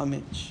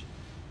homage.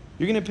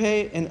 You're going to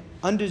pay an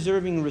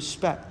undeserving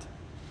respect.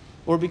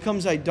 Or it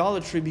becomes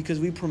idolatry because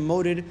we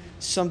promoted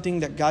something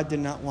that God did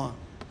not want.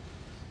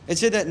 It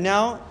said that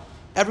now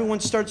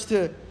everyone starts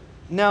to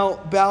now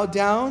bow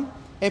down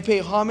and pay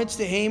homage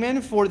to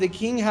Haman, for the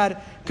king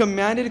had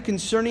commanded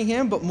concerning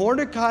him, but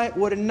Mordecai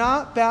would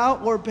not bow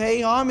or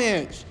pay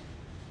homage.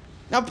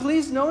 Now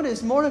please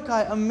notice,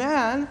 Mordecai, a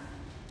man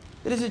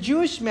that is a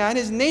Jewish man,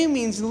 his name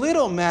means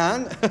little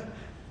man,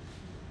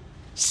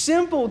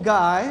 simple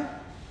guy,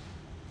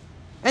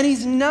 and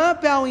he's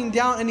not bowing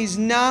down and he's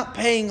not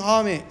paying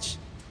homage.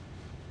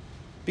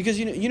 Because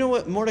you know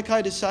what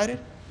Mordecai decided?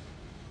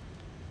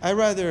 I'd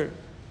rather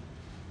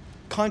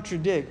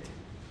contradict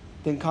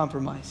than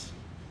compromise.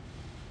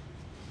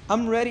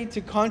 I'm ready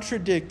to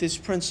contradict this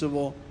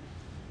principle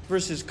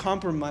versus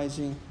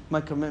compromising my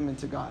commitment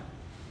to God.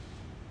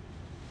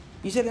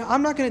 He said,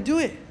 I'm not going to do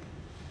it.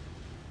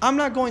 I'm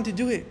not going to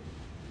do it.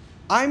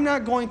 I'm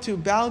not going to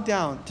bow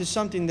down to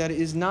something that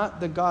is not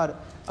the God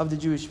of the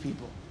Jewish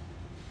people.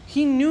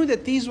 He knew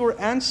that these were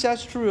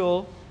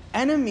ancestral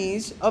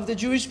enemies of the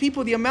Jewish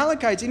people, the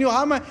Amalekites. And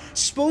how am I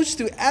supposed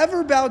to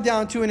ever bow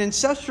down to an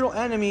ancestral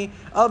enemy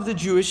of the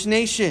Jewish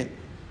nation?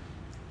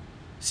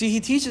 See, he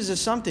teaches us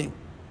something.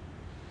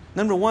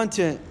 Number one,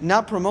 to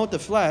not promote the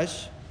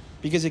flesh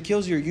because it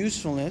kills your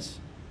usefulness.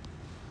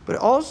 But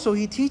also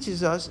he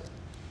teaches us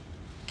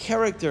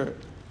character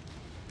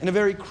in a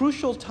very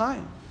crucial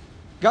time.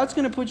 God's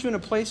going to put you in a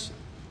place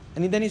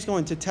and then he's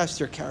going to test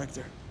your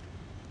character.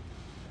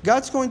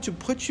 God's going to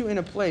put you in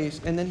a place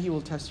and then he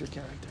will test your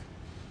character.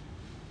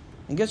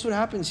 And guess what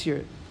happens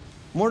here?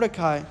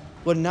 Mordecai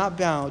would not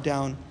bow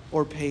down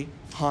or pay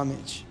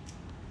homage.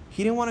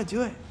 He didn't want to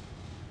do it.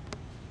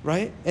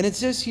 Right? And it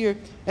says here,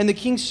 and the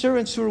king's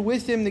servants who were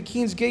with him, the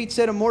king's gate,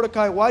 said to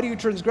Mordecai, why do you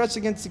transgress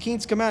against the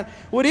king's command?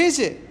 What is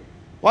it?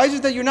 Why is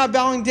it that you're not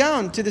bowing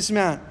down to this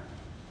man?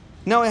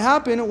 Now it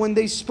happened when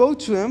they spoke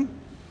to him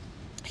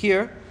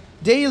here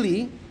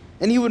daily,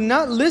 and he would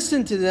not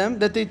listen to them,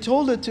 that they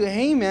told it to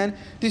Haman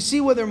to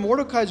see whether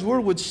Mordecai's word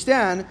would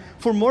stand,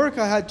 for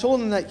Mordecai had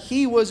told them that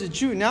he was a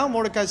Jew. Now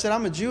Mordecai said,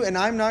 I'm a Jew and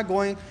I'm not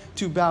going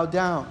to bow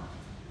down.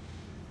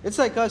 It's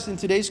like us in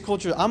today's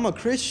culture. I'm a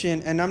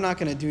Christian and I'm not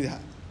going to do that.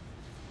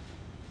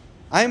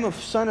 I am a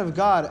son of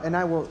God and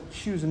I will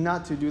choose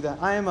not to do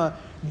that. I am a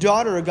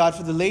daughter of God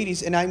for the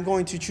ladies and I'm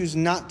going to choose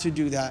not to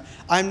do that.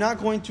 I'm not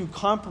going to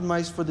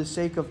compromise for the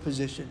sake of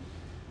position.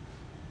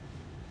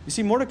 You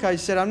see, Mordecai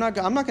said, I'm not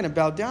going to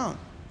bow down.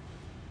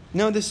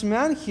 Now, this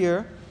man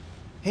here,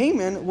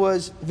 Haman,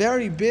 was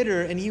very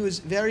bitter and he was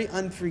very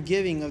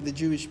unforgiving of the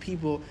Jewish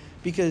people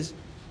because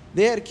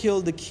they had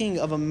killed the king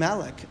of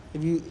Amalek,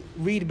 if you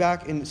read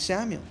back in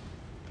Samuel.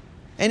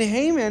 And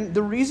Haman,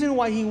 the reason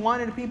why he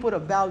wanted people to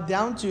bow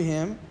down to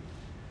him,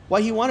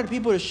 why he wanted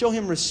people to show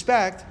him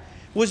respect,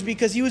 was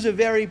because he was a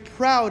very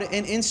proud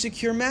and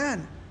insecure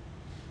man.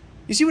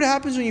 You see what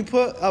happens when you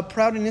put a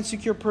proud and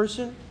insecure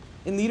person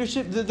in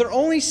leadership? They're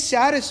only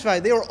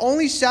satisfied. They are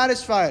only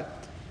satisfied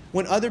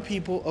when other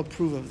people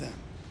approve of them.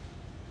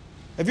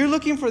 If you're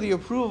looking for the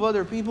approval of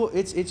other people,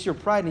 it's your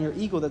pride and your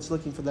ego that's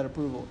looking for that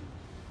approval.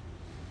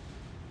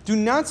 Do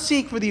not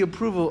seek for the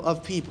approval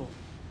of people.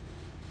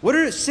 What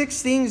are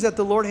 6 things that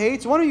the Lord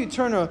hates? Why don't you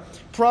turn to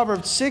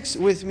Proverbs 6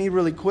 with me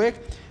really quick?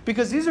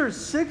 Because these are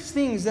 6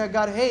 things that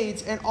God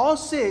hates, and all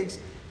 6,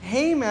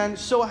 Haman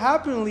so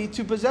happened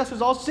to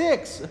possesses all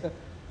 6.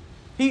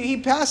 He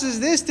passes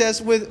this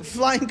test with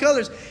flying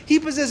colors. He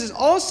possesses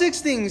all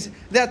 6 things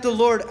that the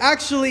Lord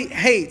actually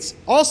hates.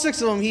 All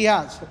 6 of them he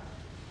has.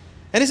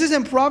 And it says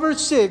in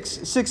Proverbs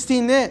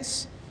 6:16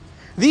 this.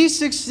 These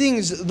 6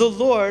 things the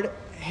Lord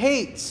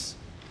hates.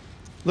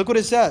 Look what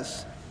it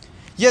says.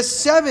 Yes,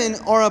 7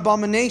 are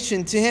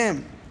abomination to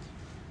him.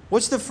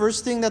 What's the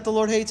first thing that the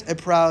Lord hates? A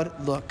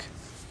proud look.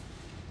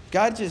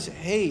 God just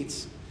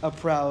hates a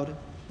proud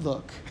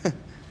look.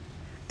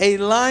 A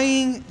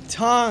lying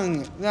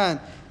tongue. Man,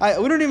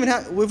 we don't even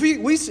have,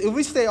 if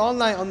we stay all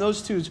night on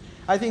those 2s,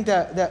 I think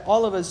that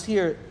all of us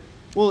here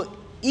will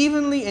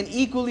evenly and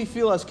equally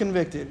feel as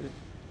convicted.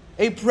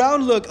 A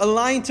proud look, a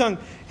lying tongue,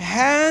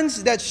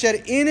 hands that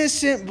shed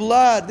innocent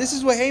blood. This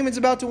is what Haman's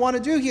about to want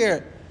to do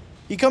here.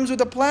 He comes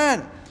with a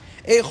plan.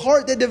 A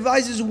heart that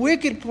devises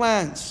wicked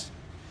plans.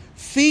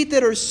 Feet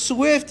that are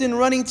swift in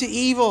running to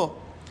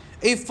evil.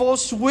 A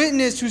false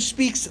witness who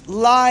speaks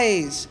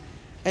lies.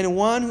 And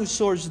one who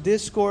sows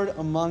discord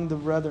among the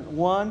brethren.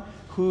 One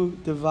who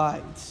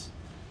divides.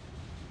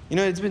 You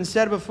know, it's been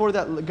said before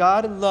that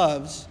God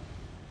loves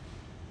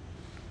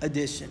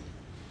addition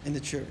in the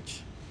church.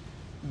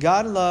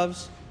 God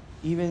loves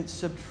even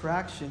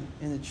subtraction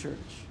in the church.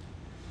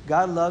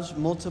 God loves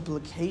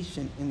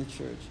multiplication in the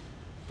church.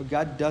 But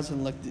God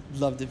doesn't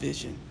love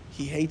division.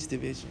 He hates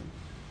division.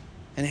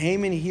 And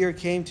Haman here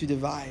came to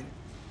divide.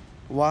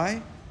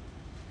 Why?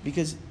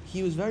 Because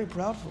he was very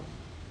proudful.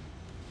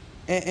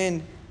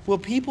 And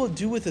what people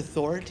do with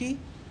authority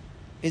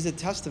is a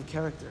test of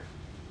character.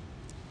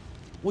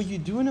 What you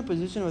do in a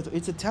position of authority,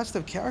 it's a test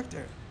of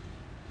character.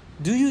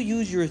 Do you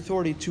use your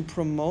authority to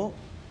promote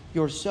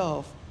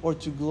yourself or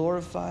to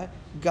glorify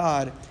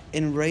God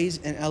and raise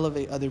and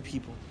elevate other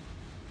people?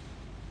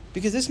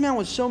 Because this man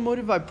was so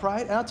motivated by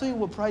pride. And I'll tell you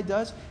what pride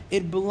does.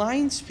 It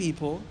blinds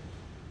people.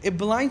 It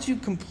blinds you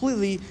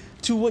completely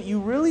to what you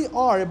really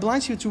are. It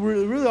blinds you to what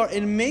you really are.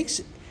 It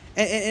makes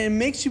And it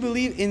makes you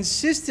believe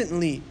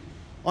insistently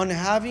on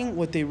having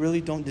what they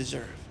really don't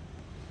deserve.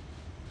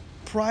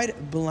 Pride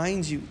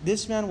blinds you.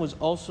 This man was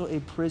also a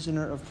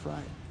prisoner of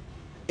pride.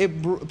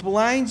 It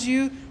blinds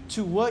you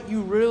to what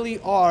you really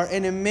are,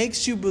 and it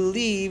makes you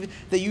believe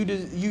that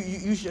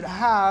you should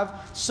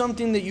have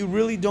something that you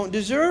really don't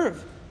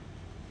deserve.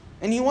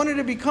 And he wanted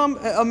to become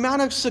a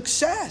man of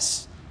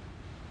success.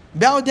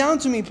 Bow down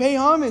to me, pay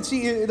homage.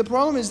 See, the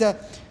problem is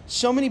that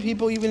so many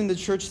people, even in the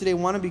church today,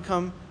 want to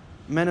become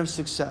men of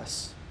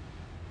success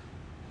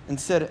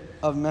instead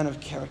of men of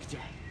character.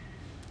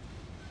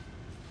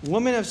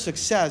 Women of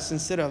success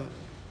instead of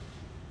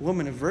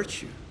women of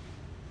virtue.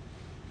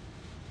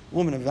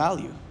 Women of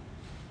value.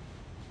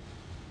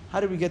 How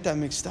did we get that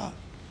mixed up?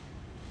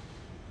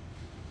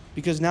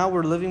 Because now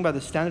we're living by the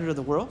standard of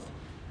the world?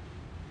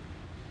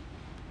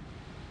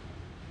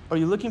 Are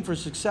you looking for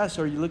success,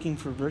 or are you looking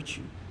for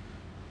virtue?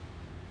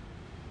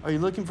 Are you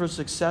looking for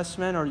success,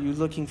 man, or are you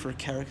looking for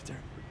character?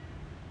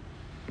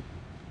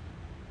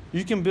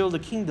 You can build a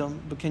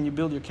kingdom, but can you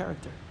build your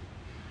character?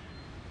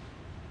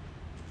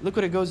 Look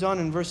what it goes on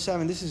in verse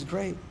 7. This is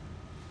great.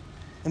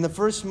 In the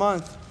first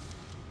month,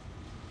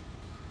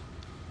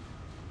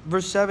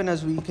 verse 7,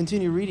 as we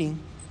continue reading,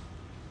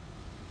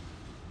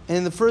 and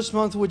in the first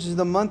month, which is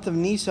the month of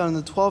Nisan, in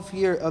the 12th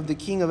year of the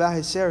king of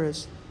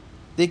Ahasuerus,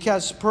 they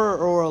cast pur,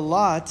 or a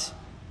lot,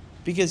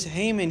 because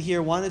Haman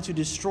here wanted to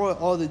destroy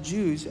all the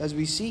Jews, as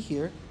we see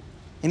here,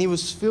 and he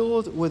was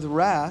filled with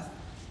wrath.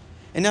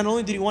 And not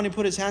only did he want to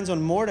put his hands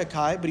on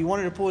Mordecai, but he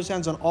wanted to put his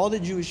hands on all the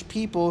Jewish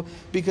people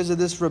because of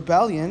this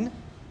rebellion.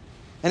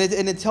 And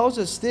it tells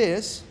us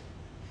this,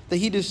 that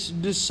he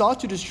just sought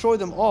to destroy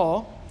them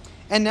all.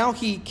 And now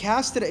he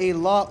casted a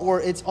lot,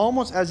 or it's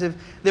almost as if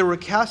they were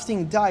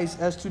casting dice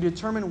as to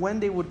determine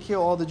when they would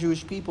kill all the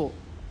Jewish people.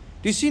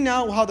 Do you see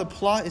now how the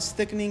plot is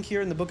thickening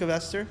here in the book of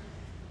Esther?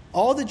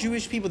 All the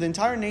Jewish people, the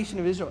entire nation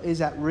of Israel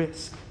is at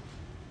risk.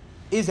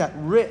 Is at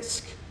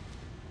risk.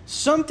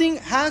 Something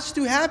has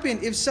to happen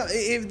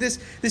if this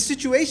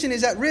situation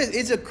is at risk.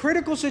 It's a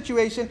critical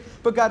situation,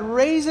 but God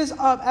raises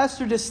up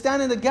Esther to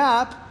stand in the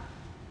gap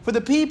for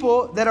the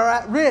people that are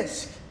at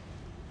risk.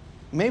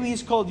 Maybe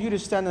He's called you to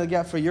stand in the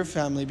gap for your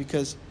family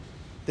because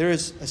there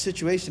is a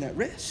situation at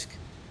risk.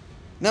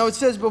 Now it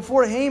says,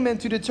 before Haman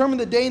to determine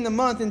the day and the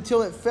month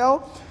until it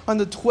fell on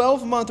the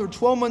 12th month, or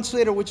 12 months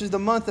later, which is the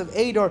month of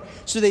Adar.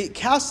 So they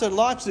cast their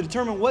lots to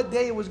determine what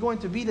day it was going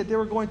to be that they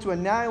were going to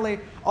annihilate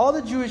all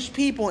the Jewish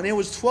people. And it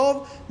was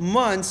 12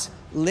 months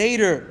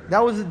later.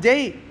 That was the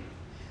date.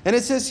 And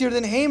it says here,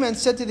 then Haman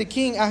said to the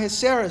king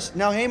Ahasuerus.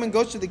 Now Haman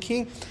goes to the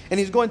king and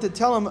he's going to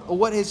tell him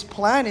what his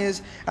plan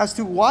is as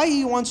to why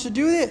he wants to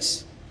do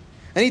this.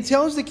 And he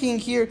tells the king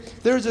here,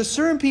 there is a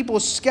certain people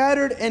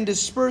scattered and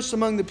dispersed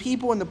among the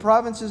people in the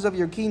provinces of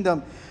your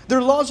kingdom.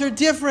 Their laws are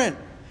different.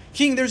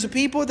 King, there's a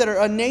people that are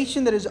a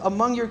nation that is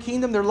among your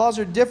kingdom. Their laws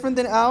are different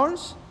than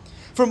ours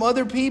from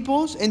other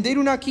peoples, and they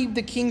do not keep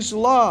the king's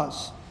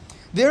laws.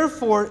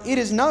 Therefore, it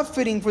is not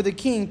fitting for the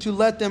king to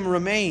let them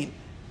remain.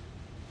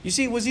 You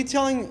see, was he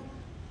telling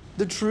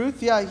the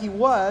truth? Yeah, he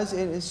was,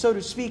 and so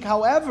to speak.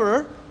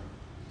 However,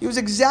 he was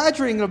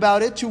exaggerating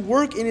about it to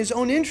work in his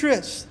own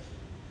interest.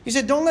 He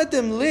said, don't let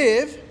them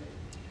live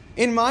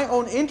in my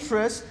own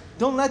interest.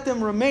 Don't let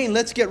them remain.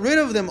 Let's get rid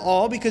of them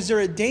all because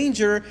they're a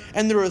danger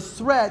and they're a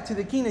threat to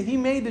the kingdom. He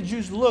made the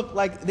Jews look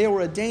like they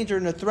were a danger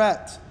and a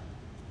threat.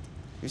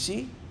 You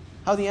see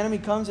how the enemy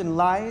comes and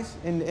lies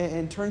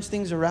and turns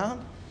things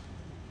around?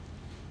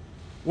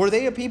 Were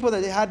they a people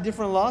that had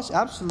different laws?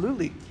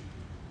 Absolutely.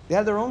 They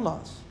had their own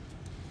laws.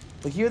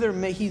 But here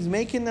he's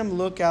making them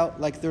look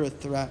out like they're a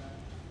threat.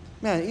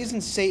 Man,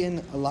 isn't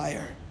Satan a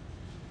liar?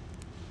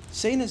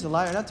 Satan is a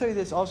liar. And I'll tell you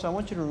this also, I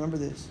want you to remember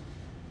this.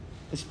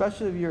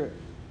 Especially if you're,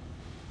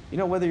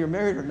 whether you're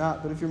married or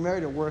not, but if you're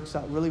married, it works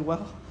out really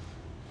well.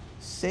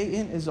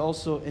 Satan is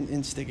also an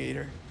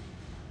instigator.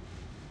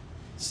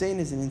 Satan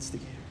is an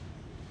instigator.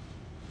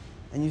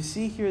 And you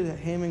see here that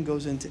Haman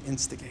goes in to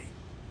instigate,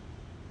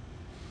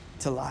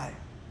 to lie.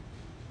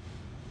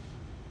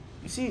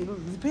 You see,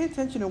 pay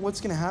attention to what's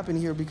going to happen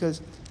here,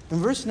 because in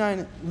verse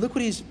 9, look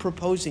what he's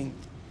proposing.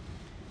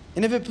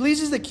 And if it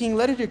pleases the king,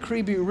 let a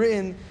decree be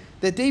written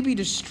that they be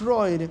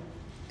destroyed,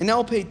 and I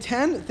will pay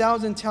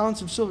 10,000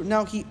 talents of silver.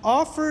 Now he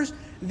offers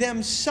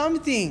them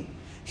something.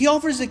 He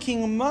offers the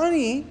king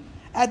money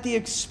at the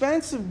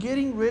expense of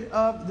getting rid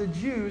of the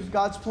Jews,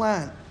 God's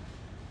plan.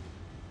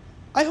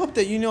 I hope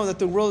that you know that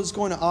the world is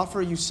going to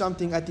offer you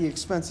something at the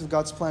expense of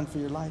God's plan for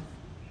your life.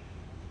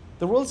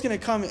 The world is going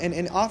to come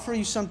and offer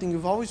you something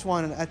you've always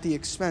wanted at the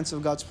expense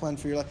of God's plan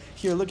for your life.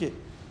 Here, look at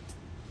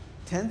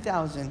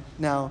 10,000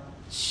 now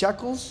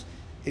shekels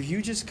if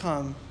you just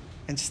come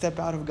and step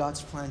out of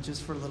God's plan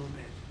just for a little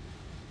bit.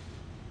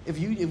 If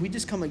we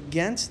just come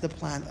against the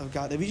plan of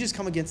God, if you just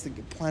come against the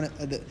plan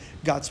of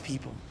God's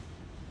people.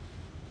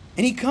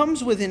 And he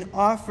comes with an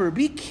offer.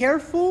 Be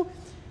careful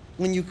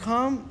when you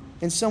come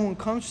and someone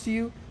comes to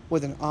you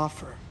with an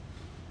offer.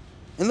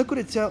 And look what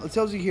it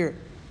tells you here.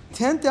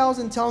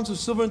 10,000 talents of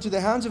silver into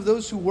the hands of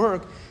those who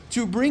work,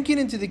 to bring it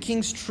into the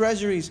king's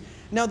treasuries.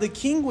 Now the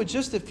king was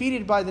just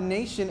defeated by the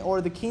nation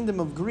or the kingdom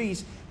of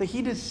Greece that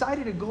he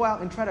decided to go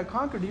out and try to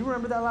conquer. Do you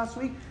remember that last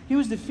week? He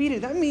was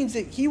defeated. That means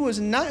that he was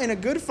not in a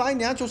good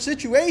financial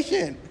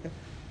situation.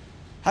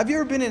 Have you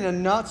ever been in a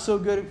not so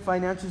good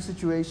financial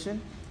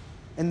situation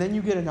and then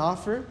you get an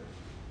offer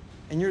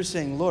and you're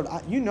saying, Lord,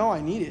 you know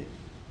I need it.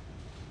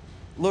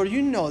 Lord,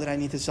 you know that I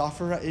need this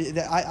offer,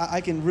 that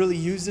I can really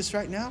use this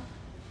right now.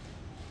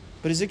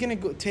 But is it going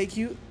to take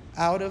you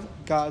out of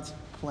God's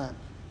plan?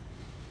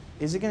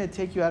 Is it going to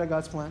take you out of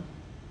God's plan?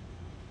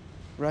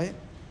 Right?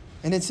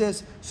 And it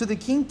says, so the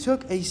king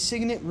took a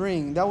signet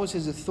ring, that was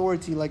his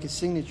authority, like a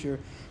signature,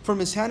 from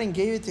his hand and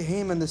gave it to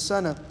Haman, the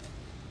son of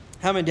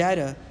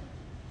Hammedatha,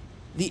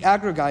 the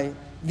Agagite,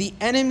 the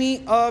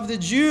enemy of the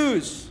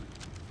Jews.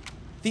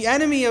 The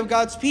enemy of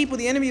God's people,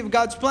 the enemy of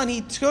God's plan.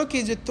 He took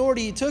his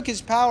authority, he took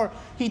his power,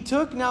 he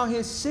took now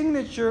his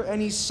signature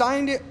and he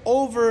signed it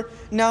over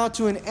now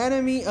to an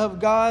enemy of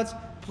God's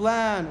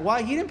plan.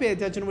 Why? He didn't pay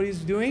attention to what he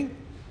was doing.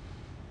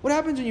 What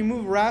happens when you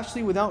move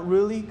rashly without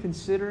really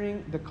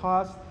considering the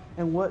cost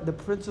and what the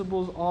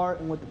principles are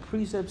and what the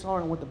precepts are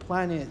and what the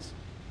plan is?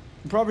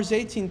 In Proverbs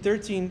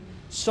 18:13,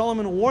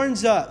 Solomon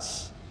warns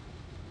us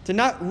to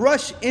not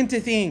rush into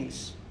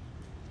things.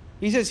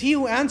 He says, he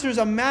who answers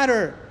a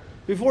matter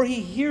before he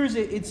hears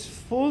it, it's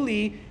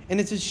fully and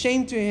it's a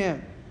shame to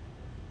him.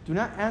 Do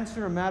not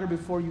answer a matter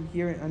before you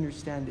hear and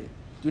understand it.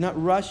 Do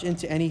not rush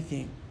into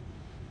anything.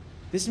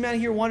 This man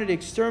here wanted to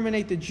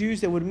exterminate the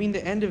Jews. That would mean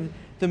the end of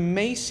the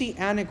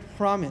Messianic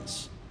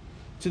promise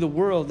to the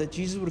world that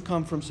Jesus would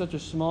come from such a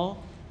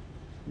small,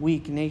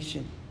 weak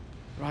nation.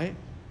 Right?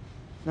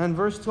 Now in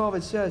verse 12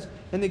 it says,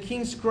 and the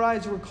king's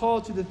scribes were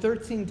called to the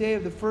 13th day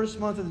of the first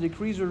month, of the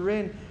decrees were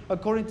written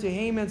according to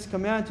Haman's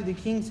command, to the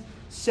king's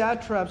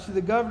satraps, to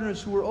the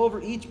governors who were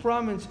over each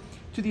province,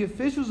 to the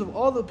officials of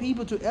all the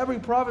people, to every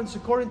province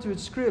according to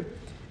its script,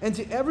 and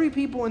to every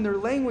people in their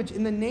language,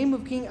 in the name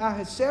of King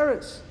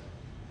Ahasuerus.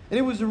 And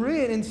it was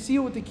written and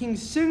sealed with the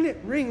king's signet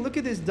ring. Look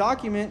at this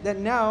document that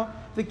now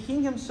the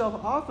king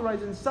himself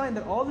authorized and signed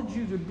that all the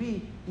Jews would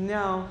be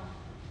now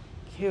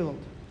killed.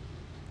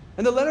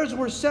 And the letters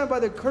were sent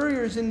by the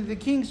couriers into the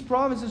king's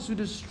provinces to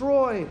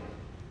destroy,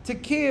 to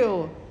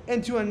kill,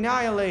 and to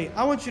annihilate.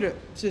 I want you to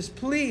just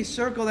please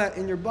circle that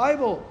in your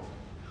Bible.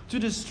 To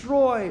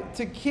destroy,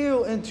 to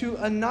kill, and to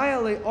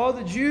annihilate all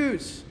the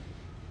Jews.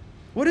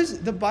 What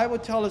does the Bible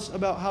tell us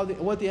about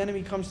what the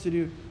enemy comes to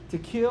do? To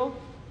kill,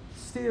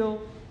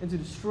 steal, and to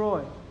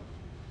destroy.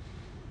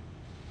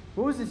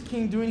 What was this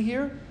king doing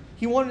here?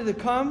 He wanted to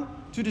come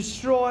to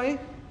destroy,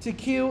 to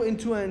kill, and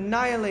to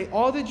annihilate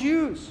all the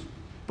Jews.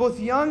 Both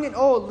young and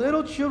old,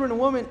 little children and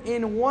women,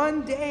 in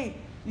one day.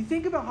 You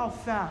think about how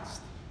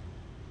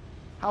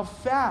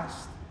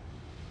fast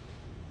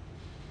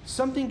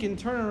something can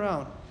turn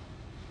around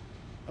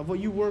of what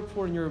you worked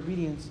for in your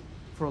obedience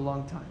for a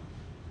long time.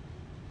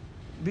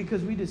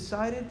 Because we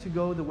decided to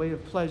go the way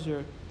of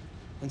pleasure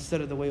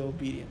instead of the way of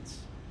obedience.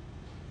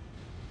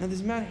 Now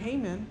this man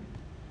Haman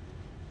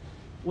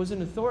was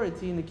an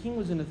authority, and the king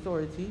was an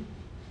authority,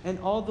 and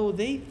although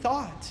they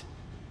thought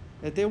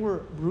that they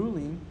were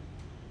ruling,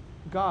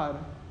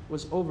 God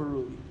was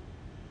overruling.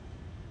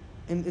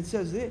 And it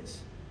says this,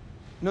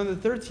 and on the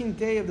 13th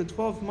day of the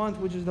 12th month,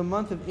 which is the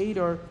month of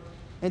Adar,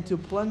 and to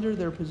plunder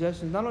their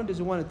possessions. Not only does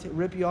he want to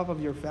rip you off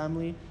of your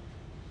family,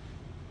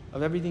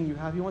 of everything you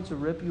have, he wants to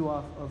rip you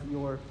off of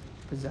your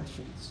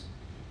possessions.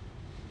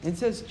 And it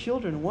says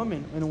children,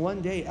 women, in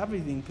one day,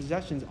 everything,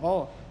 possessions,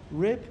 all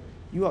rip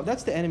you off.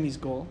 That's the enemy's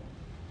goal.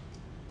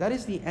 That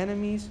is the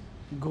enemy's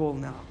goal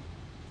now.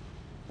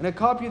 And a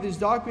copy of this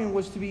document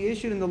was to be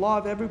issued in the law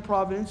of every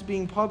province,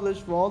 being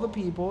published for all the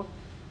people,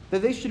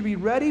 that they should be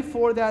ready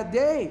for that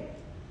day.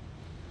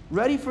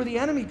 Ready for the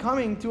enemy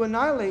coming to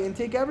annihilate and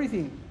take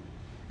everything.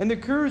 And the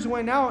couriers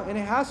went out and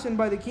hastened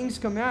by the king's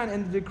command,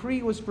 and the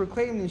decree was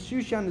proclaimed in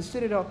Shushan, the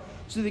citadel.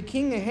 So the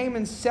king and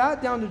Haman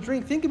sat down to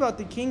drink. Think about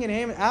the king and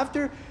Haman.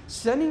 After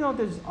sending out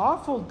this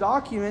awful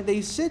document,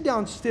 they sit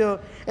down still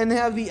and they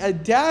have the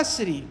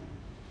audacity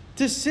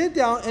to sit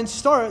down and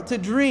start to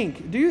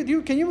drink.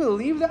 Can you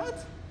believe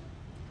that?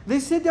 They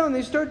sit down and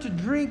they start to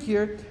drink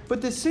here,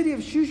 but the city of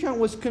Shushan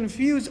was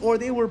confused, or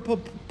they were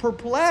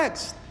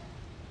perplexed.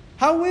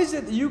 How is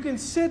it that you can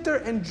sit there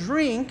and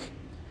drink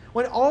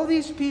when all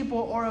these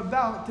people are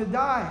about to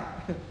die?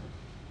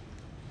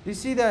 You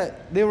see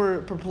that they were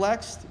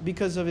perplexed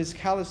because of his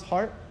calloused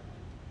heart?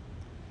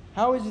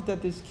 How is it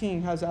that this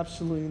king has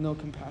absolutely no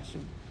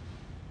compassion?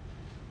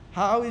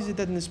 How is it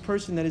that this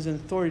person that is in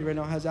authority right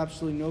now has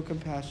absolutely no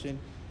compassion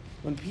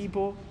when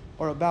people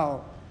are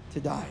about to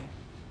die?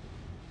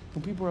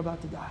 When people are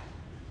about to die.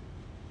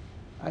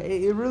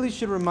 It really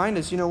should remind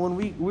us, when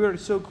we are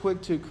so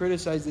quick to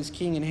criticize this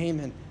king and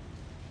Haman,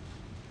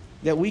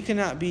 that we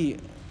cannot be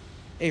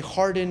a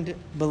hardened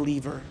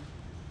believer.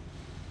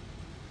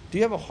 Do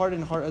you have a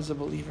hardened heart as a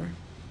believer?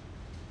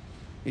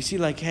 You see,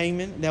 like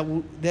Haman,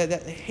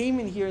 that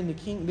Haman here and the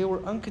king, they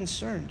were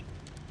unconcerned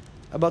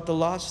about the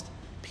lost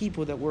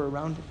people that were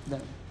around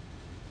them.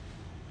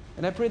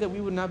 And I pray that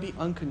we would not be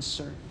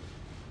unconcerned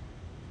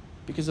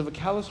because of a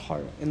callous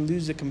heart and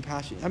lose the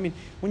compassion. I mean,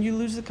 when you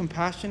lose the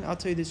compassion, I'll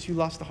tell you this, you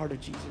lost the heart of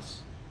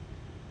Jesus.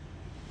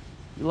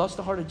 You lost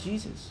the heart of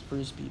Jesus for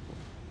his people.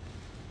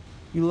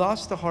 You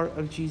lost the heart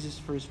of Jesus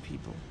for his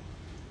people.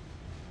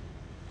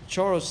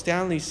 Charles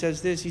Stanley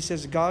says this. He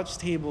says, God's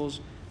tables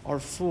are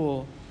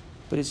full,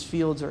 but his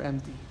fields are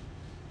empty.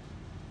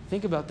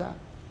 Think about that.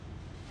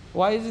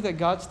 Why is it that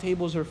God's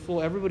tables are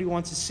full? Everybody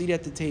wants a seat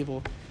at the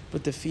table,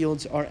 but the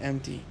fields are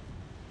empty.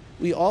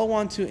 We all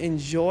want to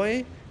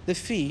enjoy the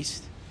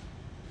feast,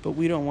 but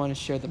we don't want to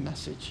share the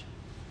message.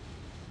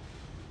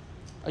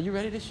 Are you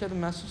ready to share the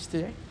message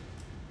today?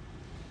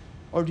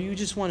 Or do you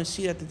just want a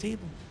seat at the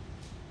table?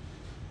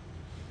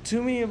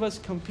 Too many of us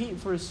compete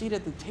for a seat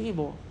at the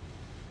table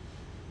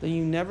that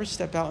you never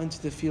step out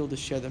into the field to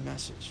share the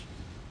message.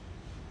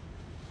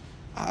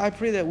 I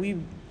pray that we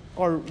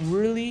are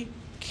really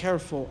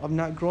careful of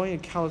not growing a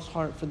callous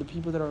heart for the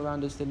people that are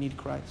around us that need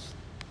Christ.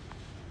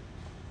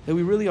 That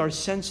we really are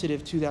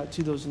sensitive to that,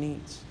 to those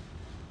needs.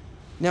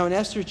 Now in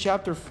Esther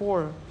chapter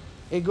 4,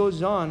 it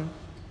goes on,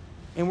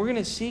 and we're going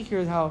to see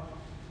here how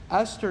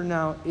Esther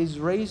now is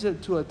raised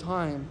up to a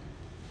time,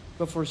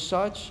 but for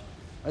such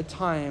a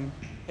time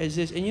as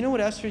this. And you know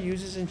what Esther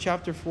uses in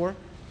chapter 4?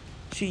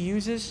 She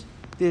uses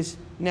this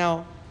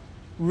now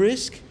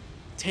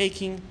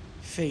risk-taking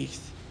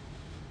faith.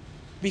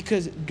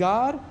 Because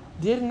God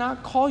did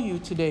not call you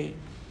today.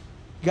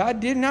 God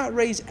did not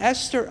raise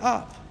Esther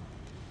up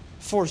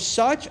for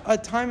such a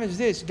time as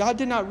this. God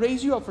did not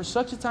raise you up for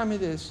such a time as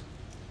this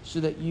so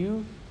that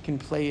you can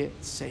play it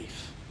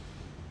safe.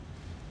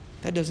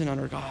 That doesn't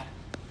honor God.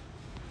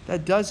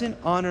 That doesn't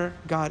honor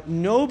God.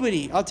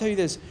 Nobody, I'll tell you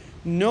this,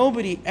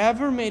 nobody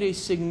ever made a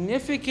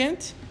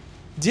significant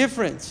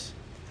difference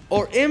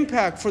or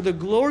impact for the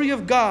glory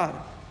of God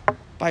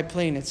by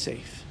playing it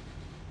safe.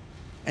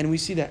 And we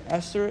see that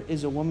Esther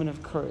is a woman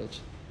of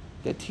courage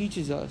that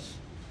teaches us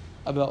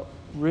about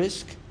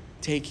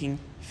risk-taking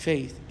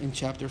faith in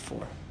chapter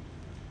 4.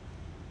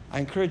 I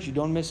encourage you,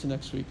 don't miss it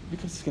next week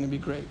because it's going to be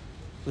great.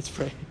 Let's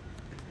pray.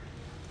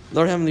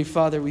 Lord Heavenly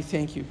Father, we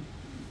thank you.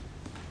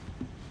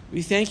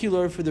 We thank you,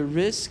 Lord, for the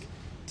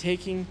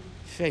risk-taking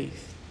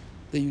faith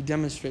that you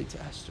demonstrate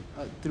to Esther,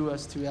 through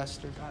us to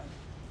Esther, God.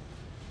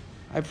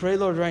 I pray,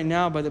 Lord, right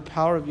now by the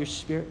power of your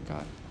Spirit,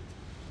 God,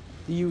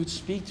 that you would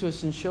speak to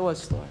us and show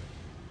us, Lord,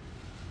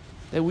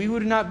 that we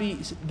would not be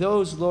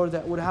those, Lord,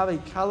 that would have a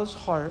callous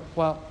heart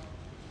while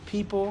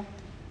people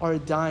are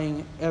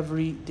dying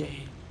every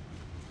day.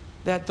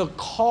 That the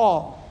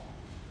call,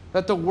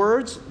 that the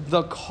words,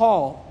 the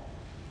call,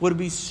 would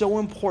be so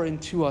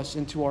important to us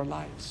and to our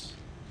lives.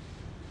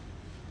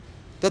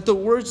 That the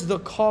words, the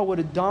call,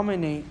 would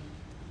dominate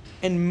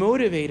and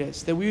motivate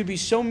us. That we would be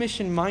so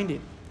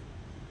mission-minded.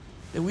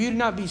 That we would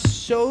not be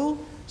so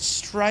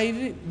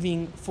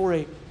striving for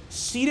a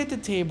seat at the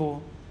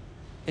table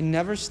and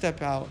never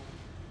step out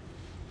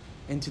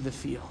into the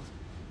field.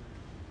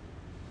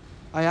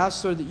 I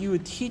ask, Lord, that you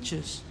would teach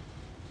us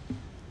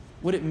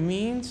what it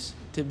means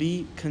to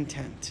be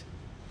content.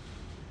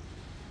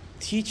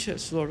 Teach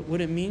us, Lord,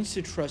 what it means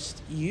to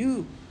trust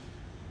you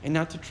and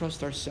not to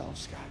trust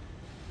ourselves, God.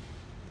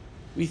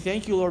 We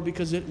thank you, Lord,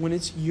 because when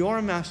it's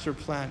your master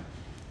plan,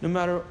 no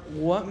matter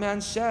what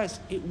man says,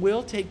 it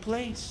will take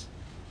place.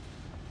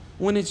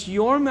 When it's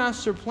your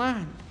master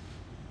plan,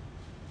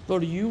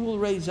 Lord, you will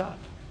raise up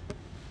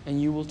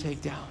and you will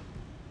take down.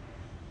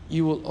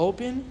 You will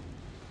open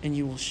and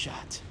you will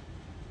shut.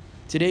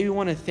 Today we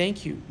want to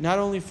thank you, not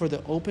only for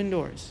the open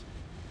doors,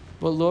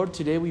 but Lord,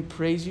 today we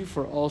praise you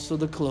for also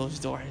the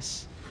closed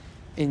doors.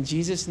 In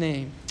Jesus'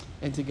 name,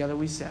 and together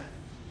we said,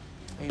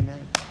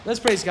 amen. Let's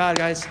praise God,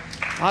 guys.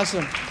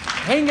 Awesome.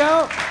 Hang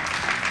out.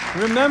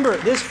 Remember,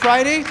 this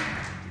Friday,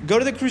 go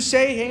to the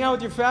crusade, hang out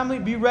with your family,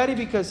 be ready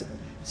because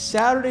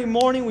Saturday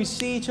morning we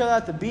see each other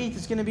at the beach.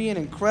 It's going to be an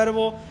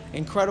incredible,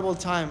 incredible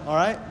time. All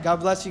right? God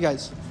bless you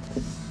guys.